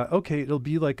so I thought, okay, it'll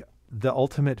be the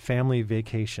ultimate family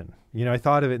vacation. I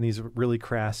thought of it in these really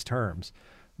crass terms,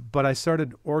 but I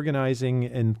started organizing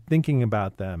and thinking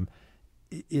about them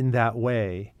in that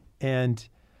way. And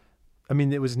I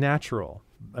mean, it was natural.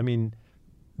 I mean,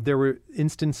 there were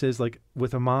instances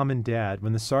with a mom and dad,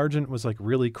 when the sergeant was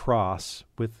really cross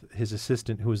with his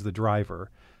assistant, who was the driver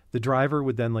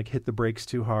would then hit the brakes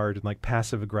too hard and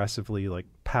passive aggressively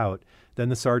pout. Then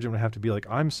the sergeant would have to be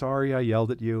I'm sorry, I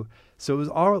yelled at you. So it was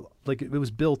all it was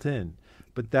built in.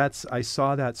 But I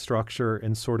saw that structure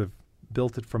and sort of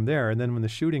built it from there. And then when the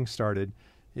shooting started,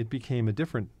 it became a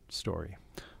different story.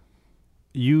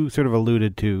 You sort of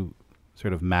alluded to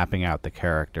sort of mapping out the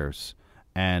characters.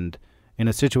 And in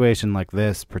a situation like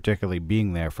this, particularly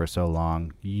being there for so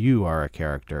long, you are a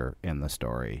character in the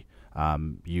story.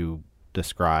 You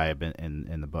describe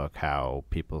in the book how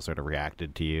people sort of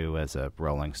reacted to you as a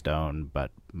Rolling Stone,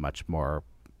 but much more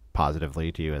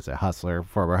positively to you as a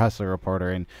former Hustler reporter.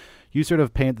 And you sort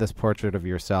of paint this portrait of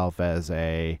yourself as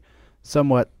a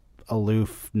somewhat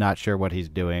aloof, not sure what he's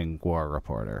doing war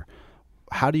reporter.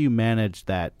 How do you manage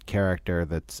that character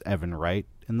that's Evan Wright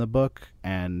in the book?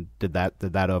 And did that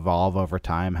evolve over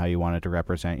time, how you wanted to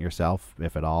represent yourself,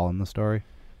 if at all, in the story?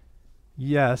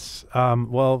 Yes.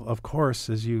 Well, of course,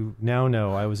 as you now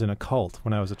know, I was in a cult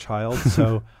when I was a child,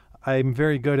 so I'm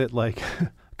very good at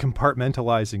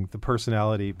compartmentalizing the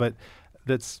personality, but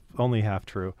that's only half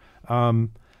true. I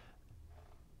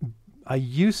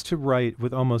used to write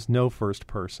with almost no first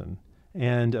person,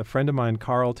 and a friend of mine,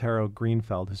 Carl Taro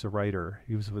Greenfeld, who's a writer,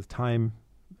 he was with Time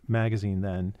magazine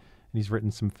then, and he's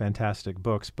written some fantastic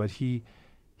books, but he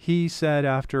said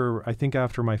after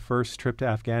my first trip to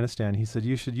Afghanistan, he said,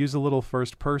 you should use a little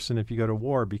first person if you go to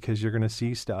war, because you're going to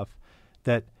see stuff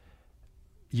that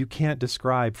you can't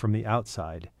describe from the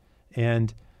outside.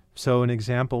 And So an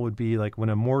example would be like when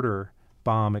a mortar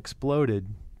bomb exploded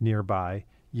nearby,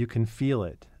 you can feel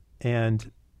it.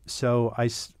 And so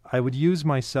I would use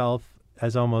myself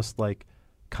as almost like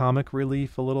comic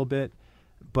relief a little bit,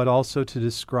 but also to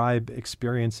describe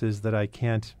experiences that I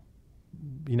can't,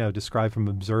 describe from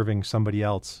observing somebody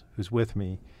else who's with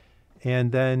me.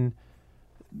 And then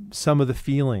some of the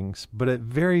feelings, but it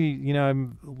very,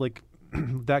 I'm like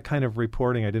that kind of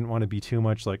reporting. I didn't want to be too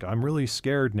much like, I'm really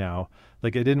scared now.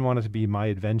 Like I didn't want it to be my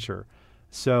adventure.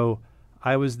 So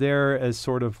I was there as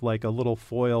sort of like a little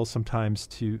foil sometimes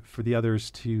for the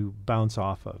others to bounce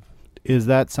off of. Is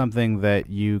that something that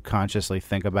you consciously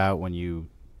think about when you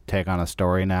take on a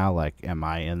story now? Like, am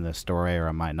I in this story or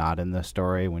am I not in this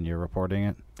story when you're reporting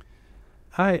it?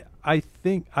 I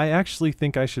actually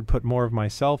think I should put more of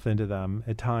myself into them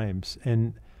at times,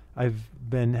 and I've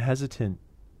been hesitant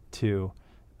to.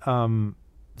 So I'm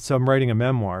writing a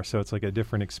memoir, so it's like a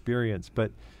different experience.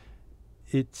 But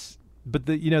the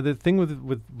thing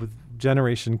with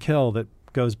Generation Kill that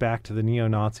goes back to the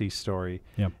neo-Nazi story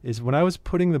is when I was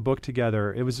putting the book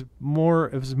together, it was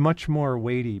much more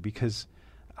weighty because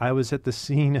I was at the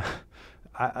scene,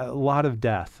 a lot of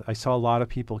death. I saw a lot of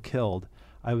people killed.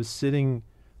 I was sitting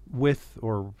with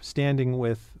or standing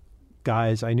with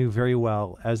guys I knew very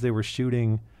well as they were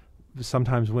shooting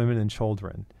sometimes women and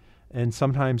children and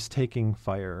sometimes taking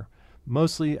fire,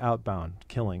 mostly outbound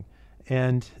killing.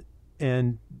 And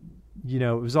it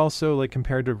was also like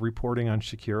compared to reporting on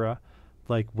Shakira,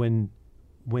 like when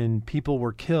people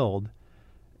were killed,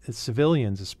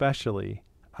 civilians especially,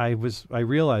 I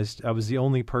realized I was the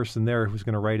only person there who was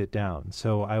going to write it down.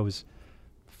 So I was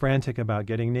frantic about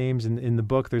getting names. In the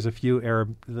book, there's a few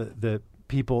the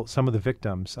people, some of the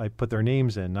victims, I put their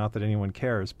names in, not that anyone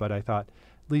cares, but I thought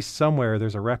at least somewhere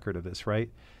there's a record of this, right?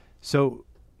 So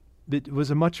it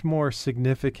was a much more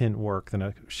significant work than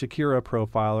a Shakira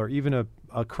profile or even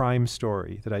a crime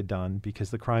story that I'd done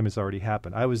because the crime has already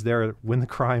happened. I was there when the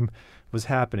crime was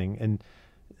happening. And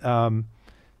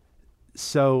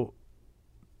so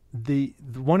the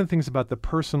one of the things about the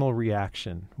personal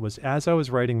reaction was as I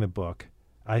was writing the book,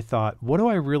 I thought, what do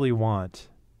I really want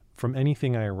from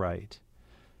anything I write?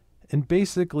 And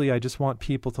basically, I just want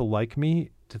people to like me,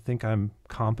 to think I'm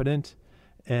competent,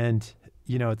 and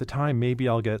at the time, maybe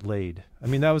I'll get laid. I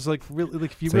mean, that was like really,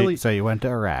 like if you So you went to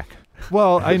Iraq.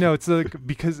 Well, I know it's like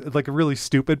because like a really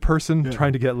stupid person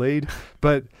trying to get laid,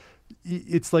 but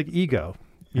it's like ego.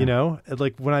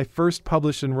 Like when I first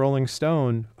published in Rolling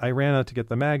Stone, I ran out to get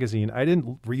the magazine. I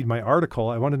didn't read my article.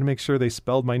 I wanted to make sure they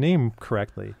spelled my name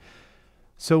correctly.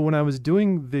 So when I was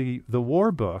doing the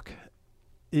war book,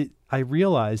 I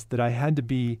realized that I had to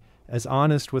be as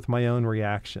honest with my own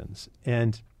reactions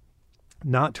and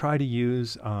not try to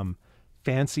use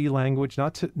fancy language,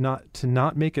 not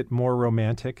to make it more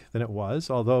romantic than it was.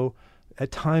 Although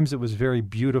at times it was very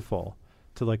beautiful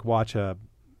to like watch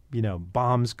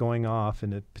bombs going off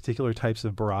and particular types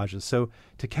of barrages. So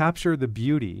to capture the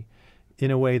beauty in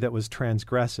a way that was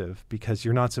transgressive because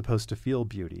you're not supposed to feel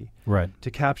beauty. Right. To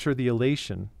capture the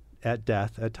elation at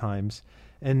death at times.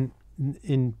 And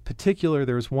in particular,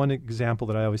 there was one example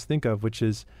that I always think of, which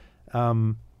is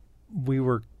I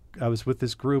was with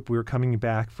this group. We were coming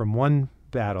back from one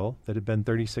battle that had been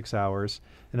 36 hours.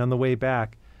 And on the way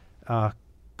back,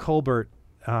 Colbert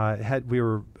we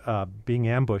were being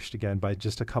ambushed again by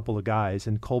just a couple of guys,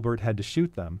 and Colbert had to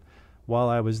shoot them while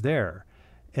I was there.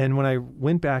 And when I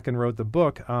went back and wrote the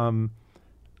book,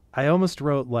 I almost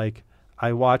wrote like,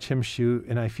 I watch him shoot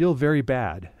and I feel very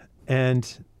bad.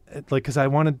 And like, cause I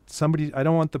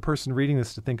don't want the person reading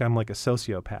this to think I'm like a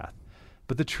sociopath.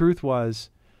 But the truth was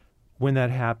when that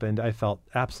happened, I felt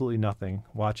absolutely nothing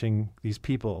watching these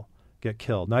people get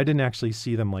killed. Now I didn't actually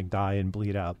see them like die and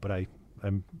bleed out, but I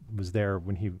was there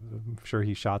when I'm sure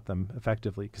he shot them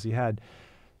effectively because he had.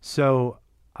 So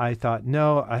I thought,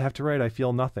 no, I have to write, I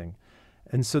feel nothing.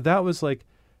 And so that was like,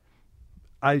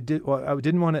 I didn't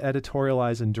want to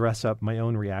editorialize and dress up my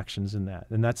own reactions in that.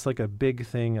 And that's like a big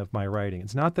thing of my writing.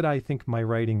 It's not that I think my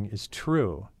writing is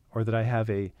true or that I have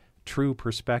a true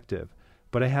perspective,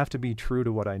 but I have to be true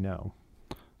to what I know.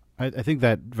 I think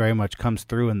that very much comes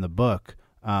through in the book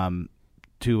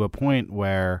to a point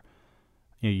where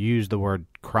you use the word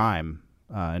crime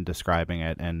in describing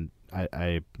it. And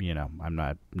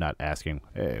I'm not asking,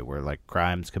 hey, were like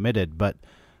crimes committed, but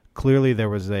clearly there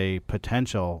was a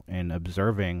potential in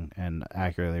observing and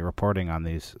accurately reporting on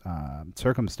these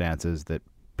circumstances that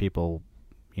people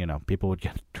would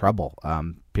get in trouble.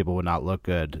 People would not look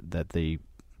good, that the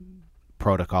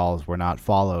protocols were not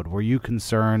followed. Were you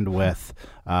concerned with,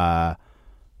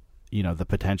 the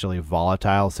potentially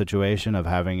volatile situation of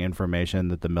having information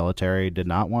that the military did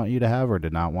not want you to have or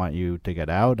did not want you to get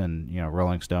out. And,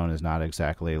 Rolling Stone is not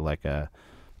exactly like a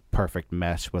perfect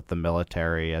mesh with the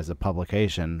military as a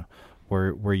publication.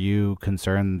 Were you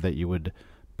concerned that you would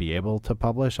be able to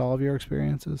publish all of your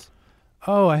experiences?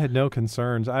 Oh, I had no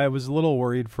concerns. I was a little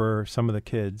worried for some of the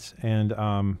kids, and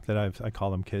I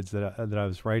call them kids that I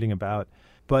was writing about.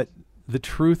 But the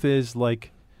truth is,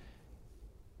 like,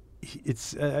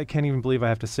 I can't even believe I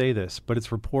have to say this, but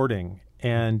it's reporting,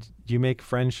 and you make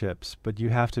friendships, but you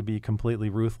have to be completely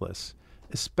ruthless.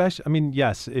 Especially, I mean,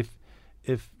 yes, if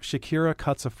Shakira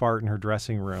cuts a fart in her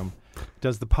dressing room,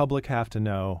 does the public have to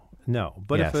know? No,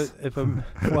 but yes.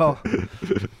 Well,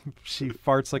 she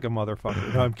farts like a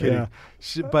motherfucker. No, I'm kidding.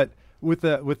 Yeah. But with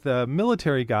the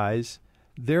military guys,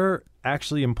 they're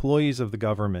actually employees of the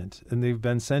government, and they've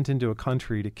been sent into a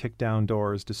country to kick down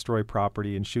doors, destroy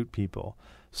property, and shoot people.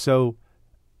 So,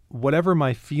 whatever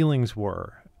my feelings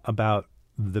were about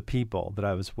the people that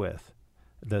I was with,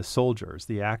 the soldiers,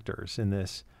 the actors in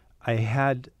this, I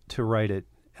had to write it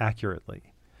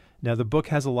accurately. Now, the book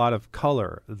has a lot of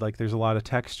color, like there's a lot of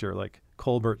texture, like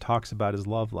Colbert talks about his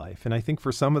love life. And I think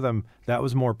for some of them, that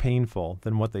was more painful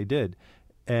than what they did.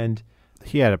 And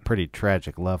he had a pretty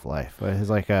tragic love life.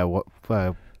 His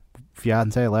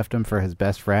fiance left him for his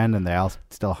best friend, and they all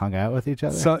still hung out with each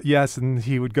other. So, yes, and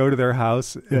he would go to their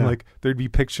house, and like there'd be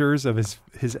pictures of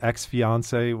his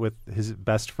ex-fiance with his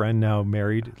best friend now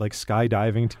married, like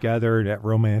skydiving together at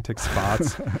romantic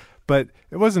spots. But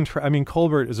it wasn't,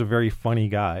 Colbert is a very funny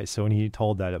guy. So when he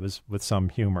told that, it was with some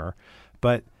humor.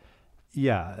 But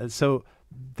yeah, so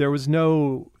there was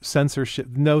no censorship,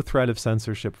 no threat of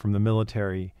censorship from the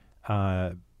military.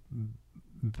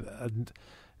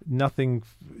 Nothing,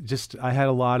 just I had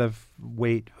a lot of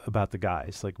weight about the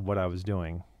guys, like what I was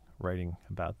doing, writing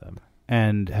about them.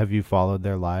 And have you followed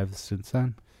their lives since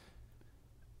then?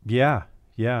 Yeah.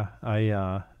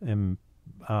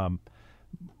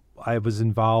 I was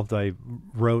involved. I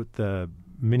wrote the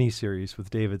miniseries with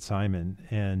David Simon,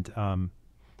 and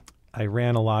I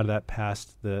ran a lot of that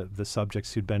past the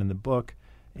subjects who'd been in the book,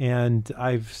 and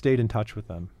I've stayed in touch with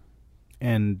them.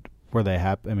 And were they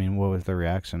happy? I mean, what was their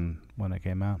reaction when it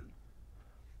came out?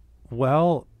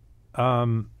 Well,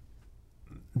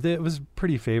 it was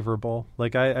pretty favorable.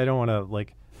 Like, I don't want to,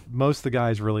 like, most of the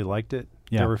guys really liked it.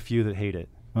 Yeah. There were a few that hate it.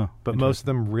 Oh, but most of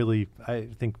them really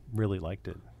liked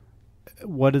it.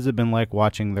 What has it been like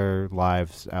watching their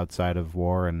lives outside of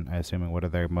war? And I assume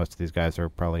most of these guys are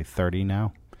probably 30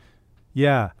 now.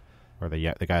 Yeah. Or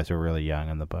the guys who are really young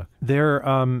in the book. They're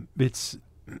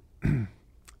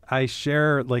I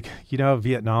share, like,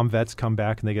 Vietnam vets come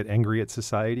back and they get angry at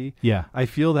society. Yeah. I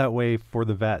feel that way for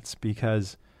the vets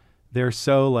because they're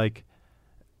so, like,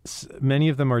 many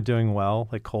of them are doing well.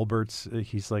 Like Colbert's,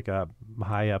 he's like a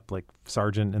high up, like,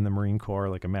 sergeant in the Marine Corps,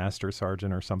 like a master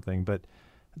sergeant or something. But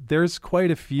there's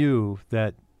quite a few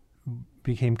that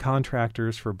became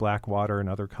contractors for Blackwater and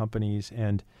other companies,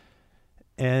 and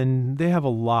they have a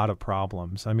lot of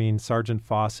problems. I mean, Sergeant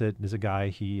Fawcett is a guy,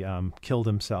 he killed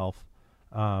himself.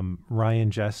 Ryan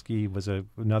Jeske was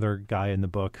another guy in the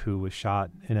book who was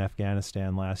shot in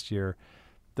Afghanistan last year.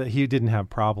 That he didn't have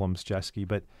problems, Jeske,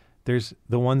 but there's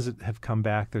the ones that have come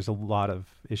back. There's a lot of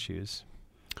issues.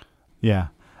 Yeah.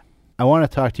 I want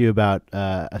to talk to you about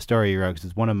a story you wrote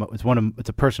because it's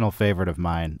a personal favorite of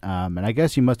mine, and I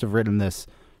guess you must have written this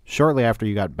shortly after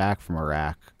you got back from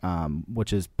Iraq,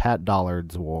 which is Pat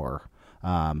Dollard's War.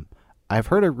 I've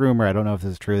heard a rumor, I don't know if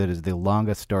this is true, that is the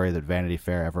longest story that Vanity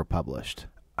Fair ever published.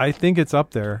 I think it's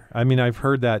up there. I mean, I've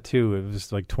heard that too. It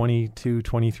was like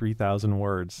 23,000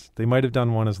 words. They might have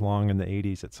done one as long in the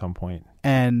 80s at some point.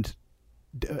 And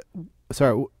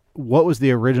sorry, what was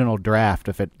the original draft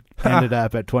if it ended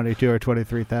up at 22 or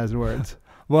 23,000 words?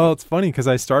 Well, it's funny because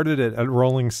I started it at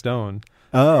Rolling Stone.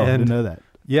 Oh, I didn't know that.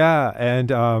 Yeah,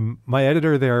 and my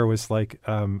editor there was like,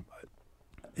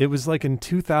 it was like in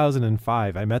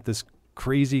 2005, I met this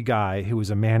crazy guy who was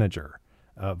a manager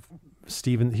of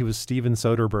he was Steven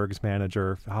Soderbergh's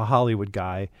manager, a Hollywood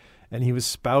guy, and he was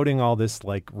spouting all this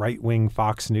like right-wing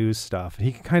Fox News stuff.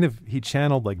 And he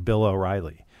channeled like Bill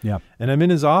O'Reilly. Yeah. And I'm in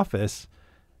his office,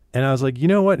 and I was like, you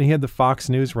know what? And he had the Fox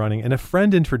News running, and a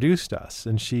friend introduced us,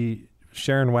 and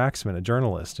Sharon Waxman, a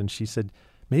journalist, and she said,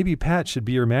 maybe Pat should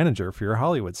be your manager for your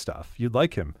Hollywood stuff. You'd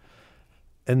like him.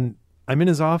 And I'm in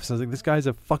his office. I was like, this guy's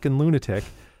a fucking lunatic.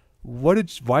 Why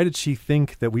did she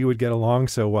think that we would get along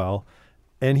so well?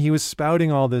 And he was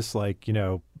spouting all this, like,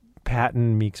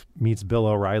 Patton meets Bill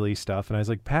O'Reilly stuff. And I was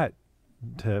like, Pat,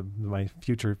 to my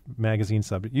future magazine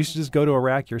subject, you should just go to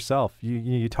Iraq yourself.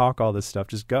 You talk all this stuff,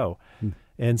 just go.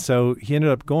 And so he ended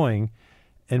up going.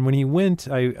 And when he went,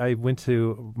 I went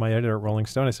to my editor at Rolling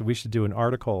Stone. I said, we should do an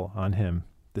article on him,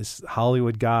 this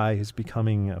Hollywood guy who's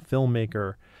becoming a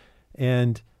filmmaker.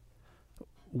 And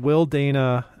Will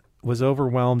Dana was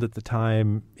overwhelmed at the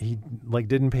time. He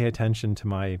didn't pay attention to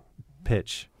my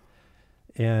pitch.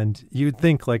 And you'd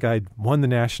think I'd won the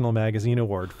National Magazine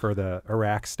Award for the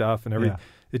Iraq stuff and everything. Yeah.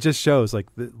 It just shows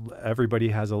everybody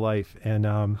has a life.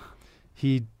 And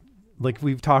he,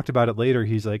 we've talked about it later.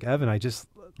 He's like, Evan, I just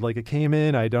it came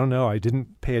in. I don't know. I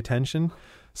didn't pay attention.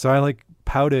 So I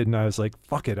pouted and I was like,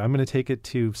 fuck it. I'm going to take it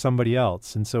to somebody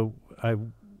else. And so a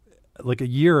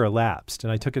year elapsed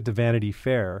and I took it to Vanity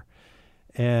Fair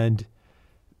and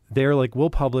they're like, we'll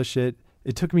publish it.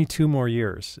 It took me 2 more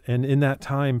years. And in that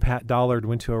time, Pat Dollard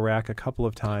went to Iraq a couple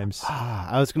of times.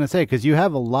 I was going to say, because you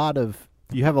have a lot of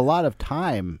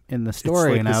time in the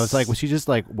story. And I was like, was she just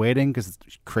waiting because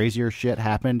crazier shit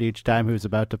happened each time he was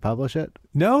about to publish it?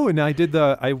 No. And I did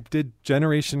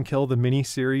Generation Kill, the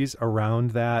miniseries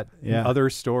around that. Yeah. And other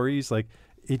stories.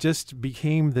 It just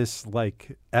became this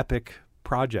epic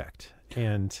project.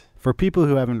 And for people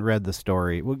who haven't read the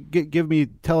story, well,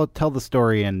 tell the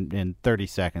story in 30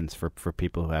 seconds for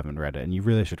people who haven't read it, and you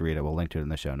really should read it. We'll link to it in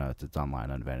the show notes. It's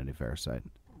online on Vanity Fair's site.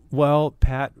 Well,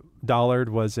 Pat Dollard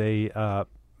was a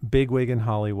bigwig in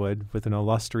Hollywood with an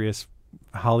illustrious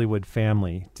Hollywood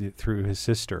family through his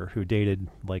sister, who dated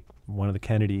one of the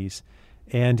Kennedys,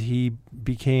 and he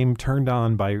became turned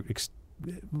on by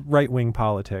right-wing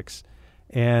politics,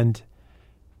 and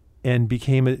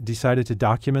decided to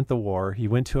document the war. He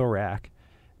went to Iraq,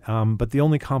 but the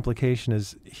only complication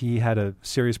is he had a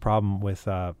serious problem with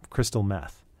crystal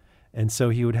meth. And so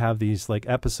he would have these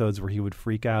episodes where he would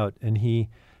freak out. And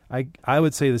I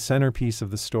would say the centerpiece of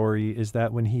the story is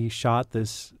that when he shot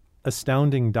this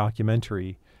astounding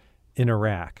documentary in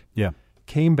Iraq,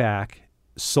 came back,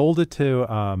 sold it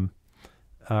to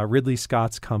Ridley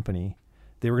Scott's company.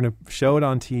 They were going to show it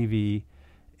on TV,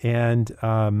 and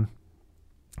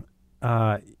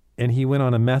he went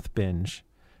on a meth binge,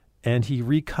 and he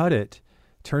recut it,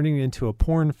 turning it into a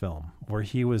porn film where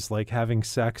he was having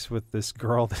sex with this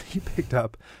girl that he picked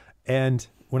up. And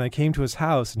when I came to his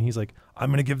house and he's like, I'm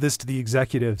going to give this to the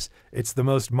executives. It's the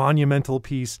most monumental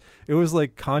piece. It was you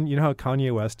know how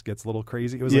Kanye West gets a little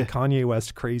crazy? It was Kanye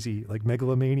West crazy,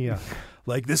 megalomania.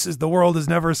 The world has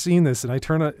never seen this. And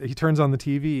he turns on the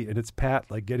TV and it's Pat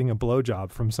getting a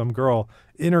blowjob from some girl,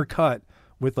 intercut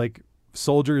with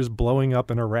soldiers blowing up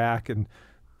in Iraq and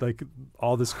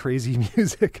all this crazy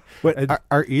music.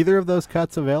 Are either of those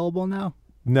cuts available now?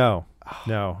 No.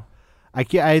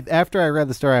 After I read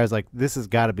the story, I was like, this has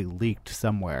got to be leaked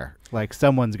somewhere.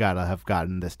 Someone's got to have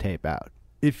gotten this tape out.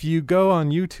 If you go on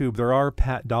YouTube, there are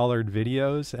Pat Dollard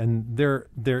videos, and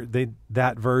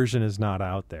that version is not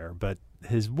out there. But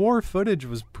his war footage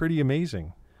was pretty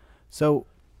amazing. So,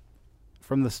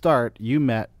 from the start, you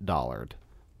met Dollard.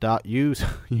 You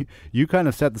kind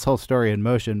of set this whole story in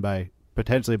motion by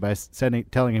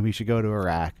telling him he should go to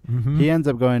Iraq. Mm-hmm. He ends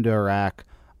up going to Iraq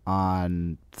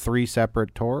on 3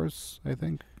 separate tours, I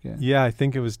think. Yeah, I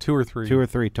think it was 2 or 3. 2 or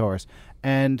 3 tours.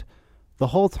 And the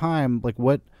whole time,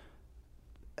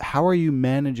 how are you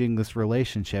managing this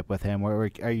relationship with him? Or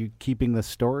are you keeping the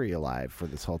story alive for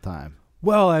this whole time?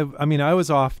 Well, I was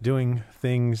off doing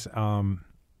things, I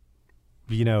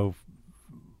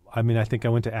think I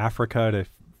went to Africa to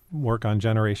work on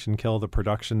Generation Kill, the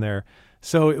production there.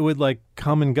 So it would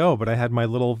come and go, but I had my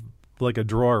little a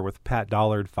drawer with Pat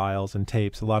Dollard files and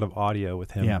tapes, a lot of audio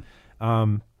with him. Yeah.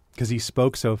 Because he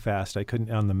spoke so fast, I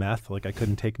couldn't on the meth. I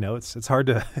couldn't take notes. It's hard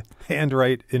to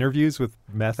handwrite interviews with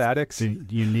meth addicts. The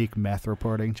unique meth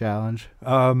reporting challenge.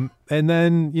 And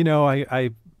then I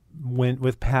went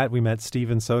with Pat. We met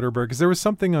Steven Soderbergh because there was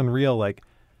something unreal.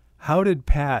 How did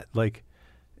Pat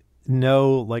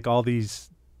know all these?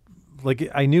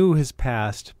 I knew his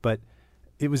past, but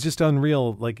it was just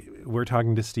unreal. We're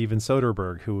talking to Steven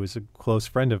Soderbergh, who was a close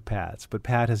friend of Pat's, but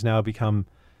Pat has now become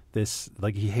this,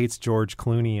 he hates George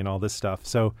Clooney and all this stuff.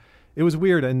 So it was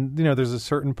weird. And, there's a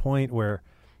certain point where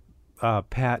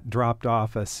Pat dropped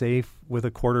off a safe with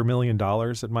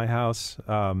 $250,000 at my house.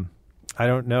 I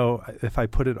don't know if I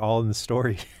put it all in the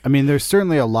story. I mean, there's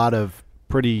certainly a lot of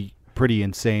pretty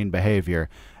insane behavior.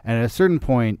 And at a certain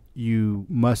point, you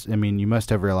must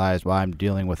have realized, well, I'm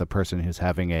dealing with a person who's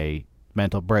having a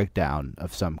mental breakdown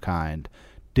of some kind.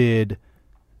 Did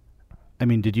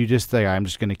you just say, I'm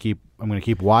going to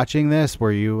keep watching this?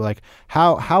 Were you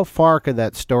how far could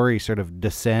that story sort of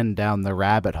descend down the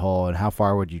rabbit hole, and how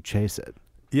far would you chase it?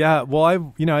 Yeah, well, I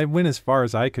went as far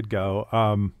as I could go.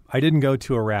 I didn't go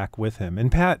to Iraq with him.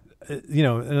 And Pat,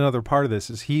 another part of this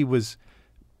is he was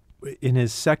in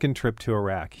his second trip to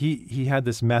Iraq, he had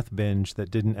this meth binge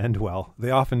that didn't end well.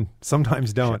 They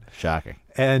sometimes don't. Shocking.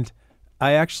 And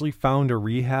I actually found a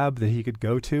rehab that he could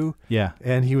go to. Yeah.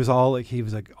 And he was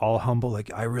all humble,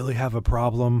 like, I really have a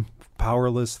problem,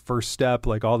 powerless, first step,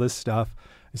 like all this stuff.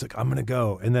 He's like, I'm going to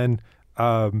go. And then,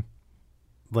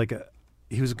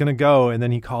 he was going to go, and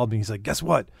then he called me. He's like, guess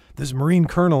what? This Marine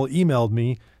colonel emailed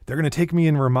me. They're going to take me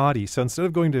in Ramadi. So instead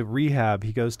of going to rehab,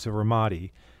 he goes to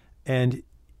Ramadi, and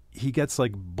he gets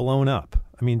like blown up.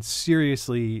 I mean,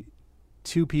 seriously,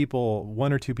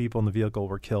 one or two people in the vehicle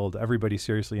were killed. Everybody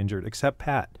seriously injured, except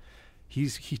Pat. He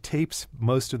tapes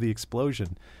most of the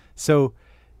explosion. So,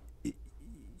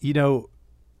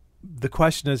 the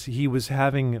question is, he was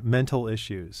having mental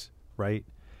issues, right?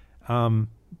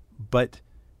 But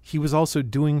he was also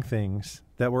doing things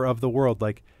that were of the world.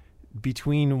 Like,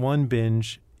 between one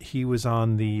binge, he was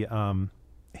on the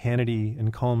Hannity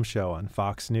and Colm show on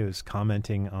Fox News,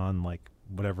 commenting on like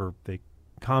whatever they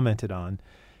commented on.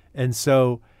 And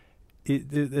so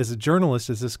as a journalist,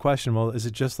 is this question, well, is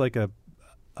it just like a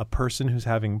person who's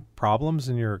having problems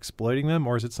and you're exploiting them,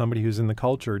 or is it somebody who's in the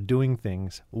culture doing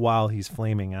things while he's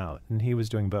flaming out? And he was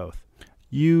doing both.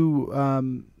 You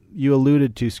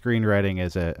alluded to screenwriting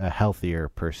as a healthier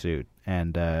pursuit,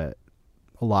 and a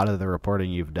lot of the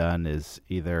reporting you've done is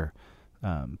either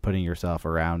putting yourself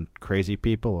around crazy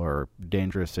people or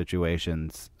dangerous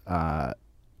situations.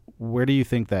 Where do you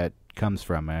think that comes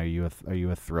from? Are you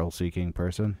a thrill-seeking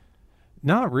person?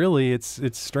 Not really. It's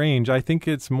strange. I think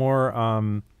it's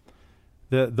more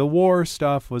the war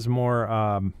stuff was more.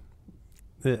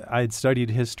 I'd studied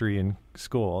history in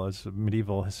school as a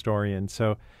medieval historian,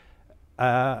 so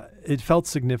it felt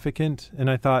significant, and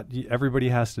I thought everybody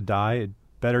has to die. It's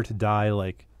better to die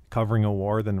like covering a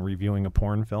war than reviewing a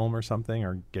porn film or something,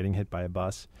 or getting hit by a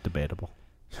bus. Debatable.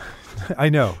 I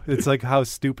know. It's like, how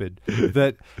stupid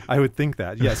that I would think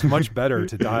that. Yes, much better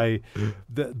to die.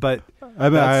 But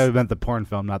I meant the porn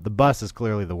film, not the bus is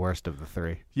clearly the worst of the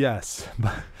three. Yes.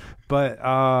 But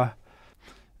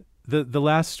the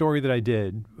last story that I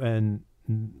did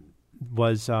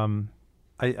was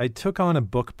I took on a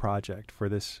book project for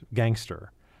this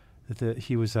gangster.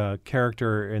 He was a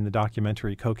character in the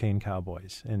documentary Cocaine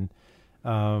Cowboys, and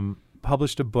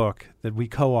published a book that we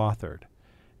co-authored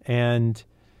and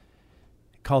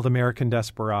called American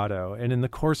Desperado. And in the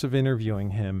course of interviewing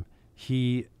him,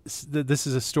 this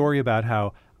is a story about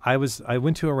how I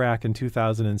went to Iraq in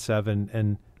 2007,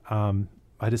 and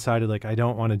I decided, like, I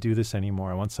don't want to do this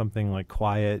anymore. I want something like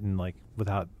quiet and like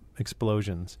without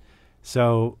explosions.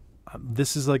 So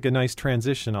this is like a nice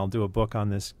transition. I'll do a book on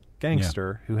this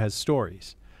gangster who has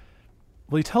stories.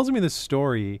 Well, he tells me this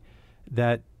story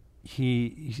that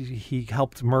he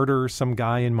helped murder some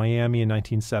guy in Miami in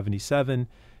 1977,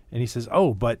 and he says,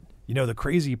 oh, but the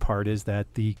crazy part is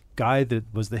that the guy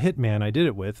that was the hitman I did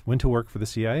it with went to work for the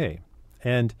CIA,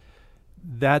 and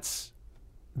that's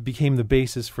became the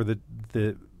basis for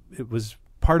it was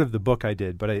part of the book I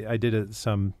did, but I did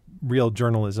some real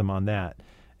journalism on that.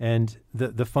 And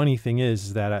the funny thing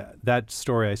is that that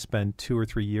story I spent 2 or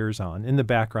 3 years on in the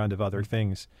background of other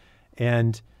things.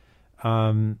 And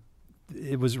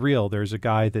it was real. There's a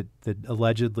guy that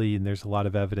allegedly, and there's a lot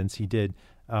of evidence he did,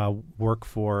 work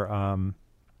for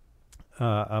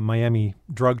a Miami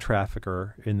drug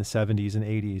trafficker in the 70s and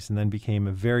 80s, and then became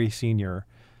a very senior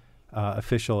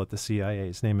official at the CIA.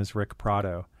 His name is Rick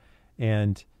Prado.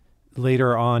 And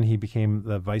later on, he became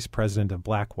the vice president of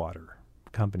Blackwater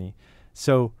Company.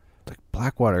 So like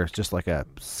Blackwater is just like a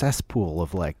cesspool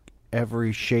of like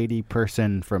every shady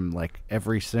person from like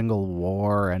every single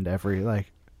war and every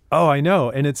like. Oh, I know.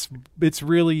 And it's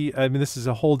really, I mean, this is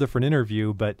a whole different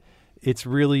interview, but it's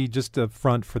really just a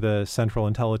front for the Central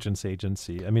Intelligence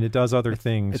Agency. I mean, it does other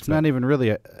things. It's not even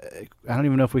really I don't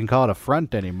even know if we can call it a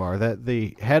front anymore. That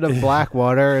the head of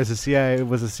Blackwater was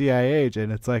a CIA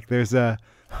agent. It's like there's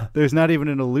not even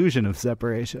an illusion of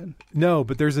separation. No,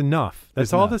 but there's enough.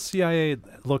 That's all the CIA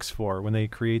looks for when they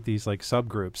create these like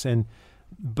subgroups.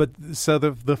 So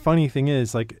the funny thing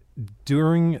is, like,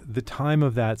 during the time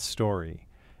of that story,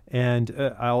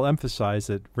 and I'll emphasize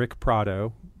that Rick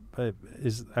Prado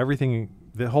is everything.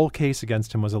 The whole case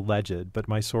against him was alleged, but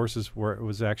my sources it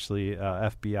was actually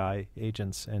FBI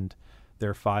agents and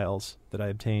their files that I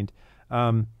obtained.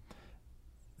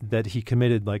 That he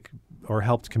committed or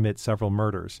helped commit several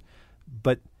murders.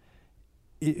 But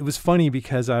it was funny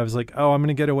because I was like, oh, I'm going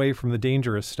to get away from the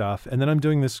dangerous stuff. And then I'm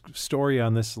doing this story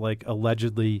on this like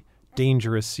allegedly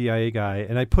dangerous CIA guy.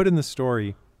 And I put in the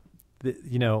story, a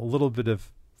little bit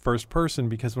of first person,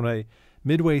 because when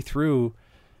midway through,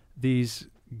 these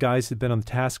guys had been on the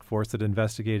task force that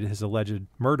investigated his alleged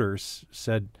murders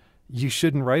said, you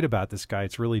shouldn't write about this guy.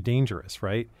 It's really dangerous,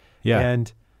 right? Yeah.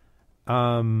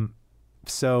 And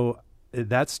so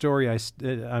that story,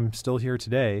 I'm still here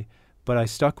today, but I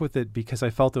stuck with it because I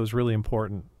felt it was really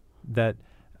important that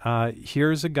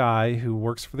here's a guy who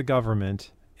works for the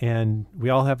government, and we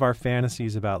all have our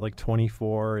fantasies about like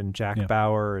 24 and Jack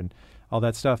Bauer and all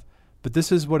that stuff. But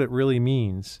this is what it really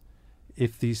means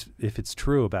if it's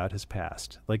true about his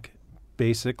past. Like,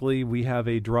 basically, we have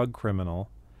a drug criminal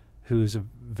who's a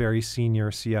very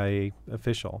senior CIA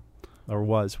official, or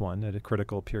was one at a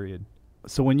critical period.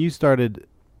 So when you started,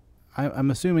 I'm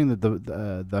assuming that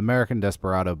the American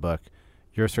Desperado book,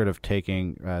 you're sort of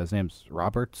taking, his name's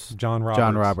Roberts? John Roberts.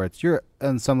 John Roberts. You're,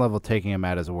 on some level, taking him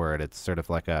at his word. It's sort of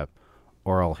like a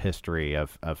oral history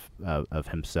of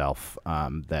himself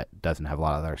that doesn't have a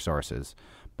lot of other sources.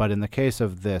 But in the case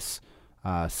of this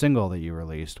single that you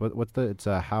released, it's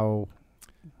a how...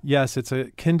 Yes, it's a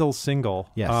Kindle single.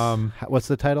 Yes. What's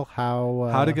the title?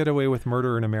 How to Get Away with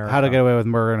Murder in America. How to Get Away with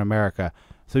Murder in America.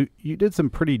 So you did some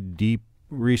pretty deep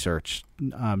research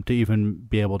to even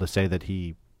be able to say that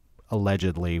he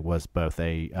allegedly was both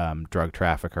a drug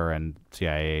trafficker and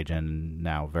CIA agent and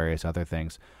now various other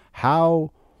things.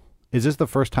 How is this the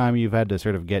first time you've had to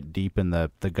sort of get deep in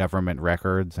the government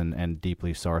records and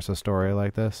deeply source a story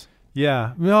like this?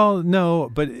 Yeah. Well, no,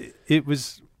 but it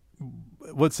was...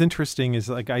 What's interesting is,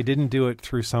 like, I didn't do it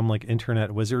through some like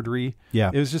internet wizardry. Yeah.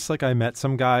 It was just like I met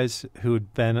some guys who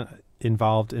had been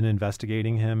involved in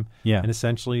investigating him. Yeah. And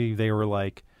essentially they were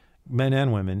like men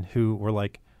and women who were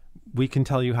like, we can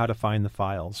tell you how to find the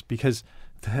files, because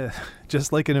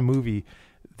just like in a movie,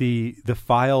 the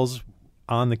files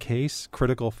on the case,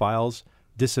 critical files,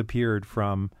 disappeared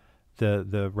from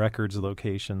the records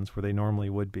locations where they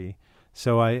normally would be.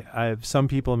 So I some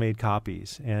people made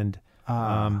copies, and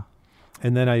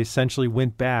then I essentially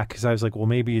went back because I was like, well,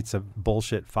 maybe it's a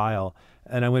bullshit file.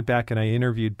 And I went back and I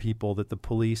interviewed people that the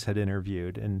police had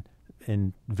interviewed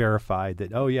and verified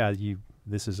that, oh, yeah,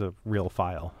 this is a real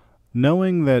file.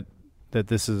 Knowing that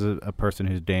this is a person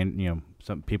who's,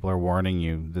 some people are warning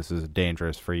you, this is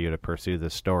dangerous for you to pursue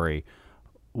this story.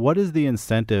 What is the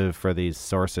incentive for these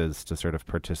sources to sort of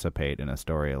participate in a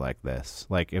story like this?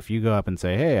 Like, if you go up and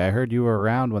say, hey, I heard you were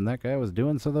around when that guy was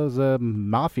doing some of those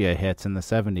mafia hits in the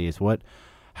 70s,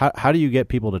 how do you get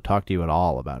people to talk to you at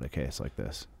all about a case like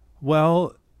this?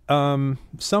 Well, some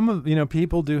of,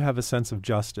 people do have a sense of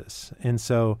justice. And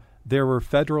so there were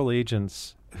federal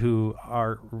agents who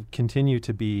continue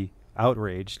to be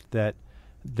outraged that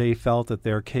they felt that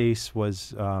their case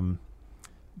was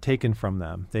taken from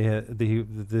them.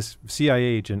 This CIA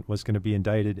agent was going to be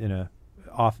indicted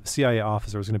CIA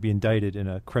officer was going to be indicted in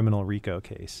a criminal RICO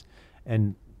case,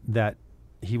 and that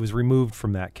he was removed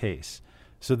from that case.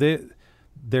 So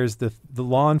there's the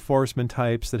law enforcement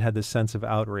types that had this sense of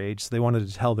outrage. So they wanted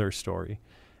to tell their story.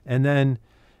 And then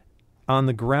on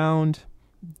the ground,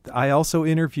 I also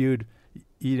interviewed,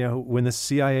 when the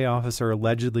CIA officer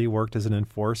allegedly worked as an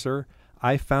enforcer,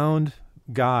 I found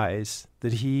guys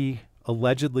that he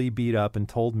allegedly beat up and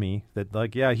told me that,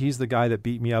 like, yeah, he's the guy that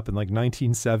beat me up in like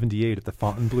 1978 at the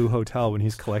Fontainebleau Hotel when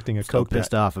he's collecting a coke debt.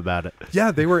 Pissed off about it.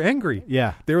 Yeah, they were angry.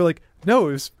 Yeah. They were like,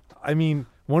 no,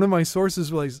 one of my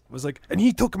sources was like, and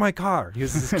he took my car. He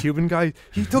was this Cuban guy.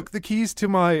 He took the keys to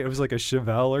it was like a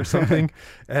Chevelle or something.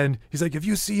 And he's like, if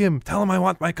you see him, tell him I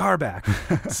want my car back.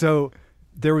 So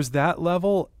there was that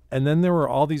level. And then there were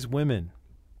all these women.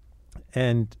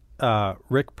 And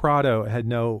Rick Prado had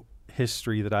no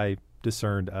history that I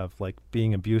discerned of like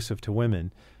being abusive to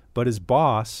women. But his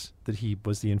boss that he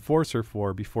was the enforcer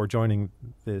for before joining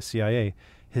the CIA,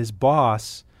 his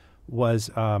boss was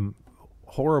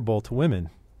horrible to women.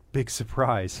 Big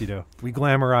surprise, we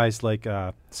glamorize like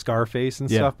Scarface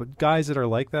and stuff, but guys that are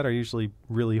like that are usually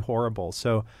really horrible.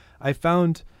 So I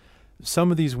found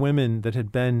some of these women that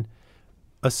had been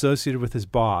associated with his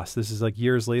boss. This is like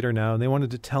years later now, and they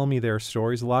wanted to tell me their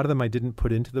stories. A lot of them I didn't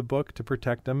put into the book to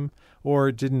protect them,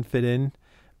 or didn't fit in,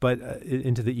 but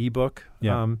into the ebook.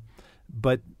 Yeah.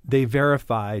 But they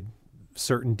verified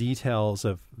certain details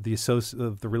of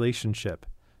the relationship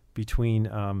between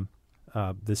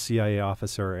the CIA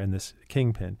officer and this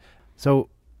kingpin. So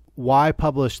why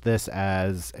publish this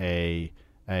as a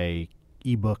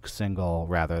ebook single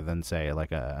rather than, say,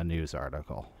 like a news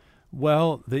article?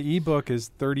 Well, the ebook is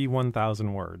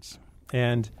 31,000 words,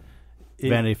 and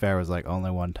Vanity Fair was like,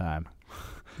 only one time.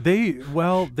 They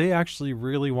actually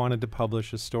really wanted to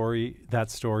publish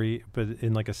that story, but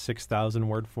in like a 6,000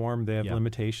 word form. They have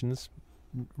limitations,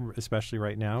 especially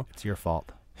right now. It's your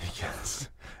fault. Yes.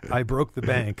 I broke the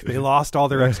bank. They lost all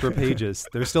their extra pages.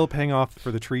 They're still paying off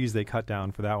for the trees they cut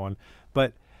down for that one.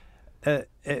 But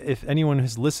if anyone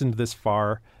has listened this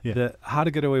far, the How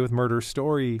to Get Away with Murder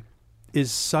story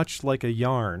is such like a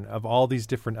yarn of all these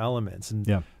different elements.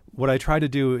 And what I tried to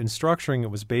do in structuring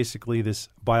it was basically this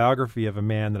biography of a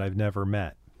man that I've never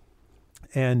met.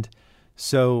 And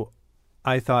so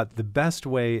I thought the best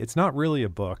way, it's not really a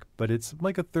book, but it's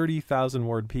like a 30,000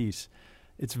 word piece.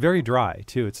 It's very dry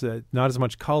too. It's not as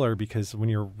much color because when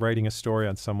you're writing a story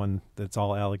on someone that's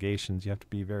all allegations, you have to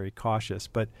be very cautious.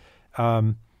 But I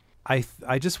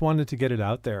just wanted to get it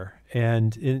out there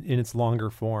and in its longer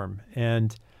form.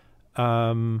 And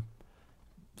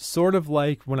sort of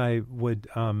like when I would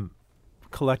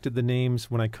collected the names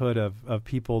when I could of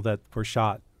people that were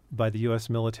shot by the U.S.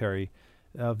 military,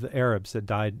 of the Arabs that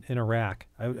died in Iraq.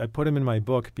 I put them in my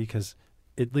book because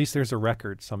at least there's a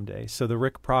record someday. So the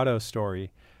Rick Prado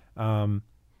story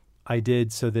I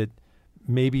did so that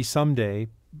maybe someday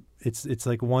it's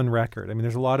like one record. I mean,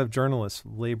 there's a lot of journalists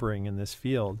laboring in this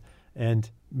field, and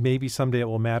maybe someday it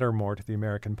will matter more to the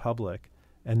American public,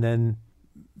 and then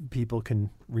people can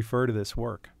refer to this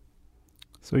work.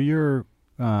 So you're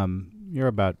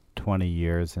about 20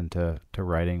 years into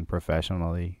writing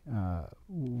professionally.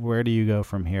 Where do you go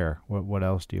from here? What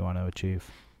else do you want to achieve?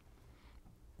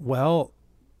 Well,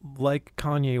 like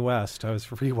Kanye West, I was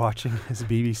rewatching his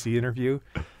BBC interview.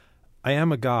 I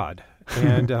am a god,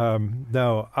 and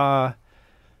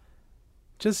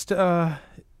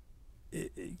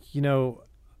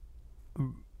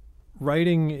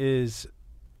writing is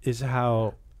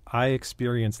how I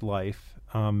experience life.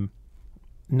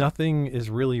 Nothing is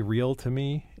really real to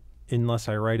me unless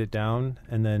I write it down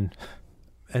and then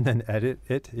edit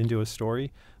it into a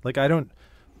story. Like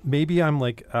maybe I'm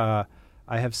like, I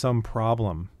have some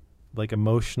problem, like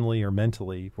emotionally or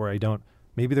mentally, where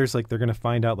maybe there's like, they're going to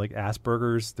find out like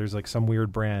Asperger's, there's like some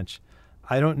weird branch.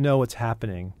 I don't know what's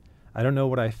happening. I don't know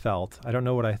what I felt. I don't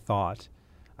know what I thought.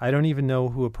 I don't even know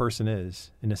who a person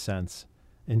is, in a sense,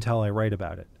 until I write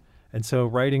about it. And so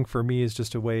writing for me is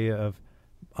just a way of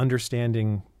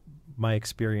understanding my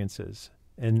experiences.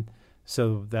 And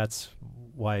so that's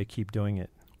why I keep doing it.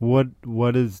 What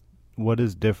is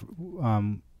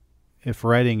different? If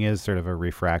writing is sort of a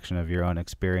refraction of your own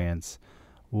experience,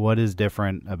 what is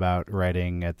different about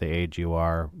writing at the age you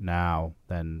are now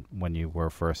than when you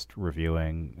were first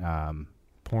reviewing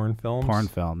porn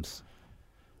films?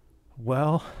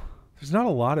 Well, there's not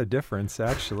a lot of difference,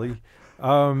 actually.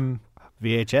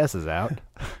 VHS is out.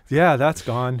 Yeah, that's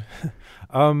gone.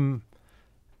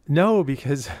 No,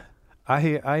 because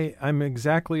I'm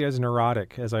exactly as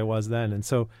neurotic as I was then. And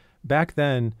so back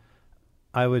then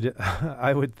I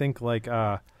would think like,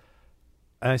 and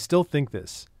I still think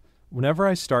this, whenever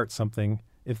I start something,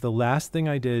 if the last thing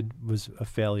I did was a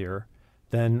failure,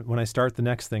 then when I start the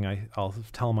next thing, I'll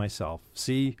tell myself,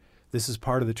 see, this is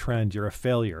part of the trend. You're a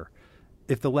failure.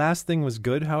 If the last thing was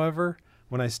good, however,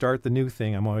 when I start the new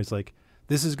thing, I'm always like,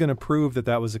 this is going to prove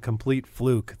that was a complete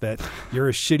fluke, that you're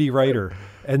a shitty writer.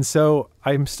 And so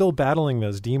I'm still battling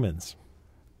those demons.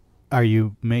 Are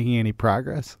you making any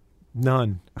progress?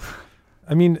 None.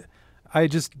 I mean,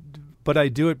 but I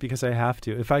do it because I have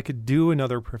to. If I could do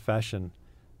another profession,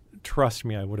 trust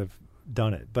me, I would have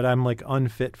done it. But I'm like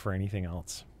unfit for anything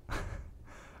else.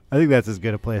 I think that's as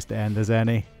good a place to end as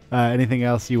any. Anything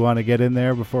else you want to get in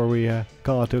there before we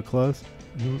call it to a close?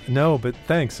 No, but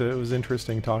thanks. It was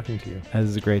interesting talking to you. This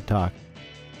is a great talk.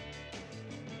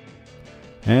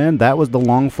 And that was the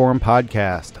Longform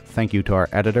Podcast. Thank you to our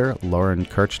editor, Lauren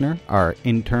Kirchner, our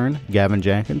intern, Gavin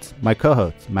Jenkins, my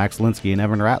co-hosts, Max Linsky and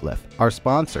Evan Ratliff, our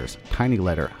sponsors,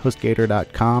 TinyLetter,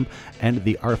 HostGator.com, and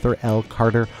the Arthur L.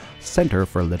 Carter Center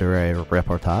for Literary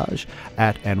Reportage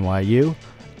at NYU.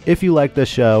 If you like this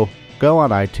show, go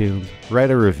on iTunes,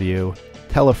 write a review,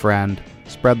 tell a friend,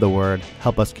 spread the word,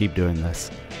 help us keep doing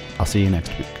this. I'll see you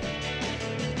next week.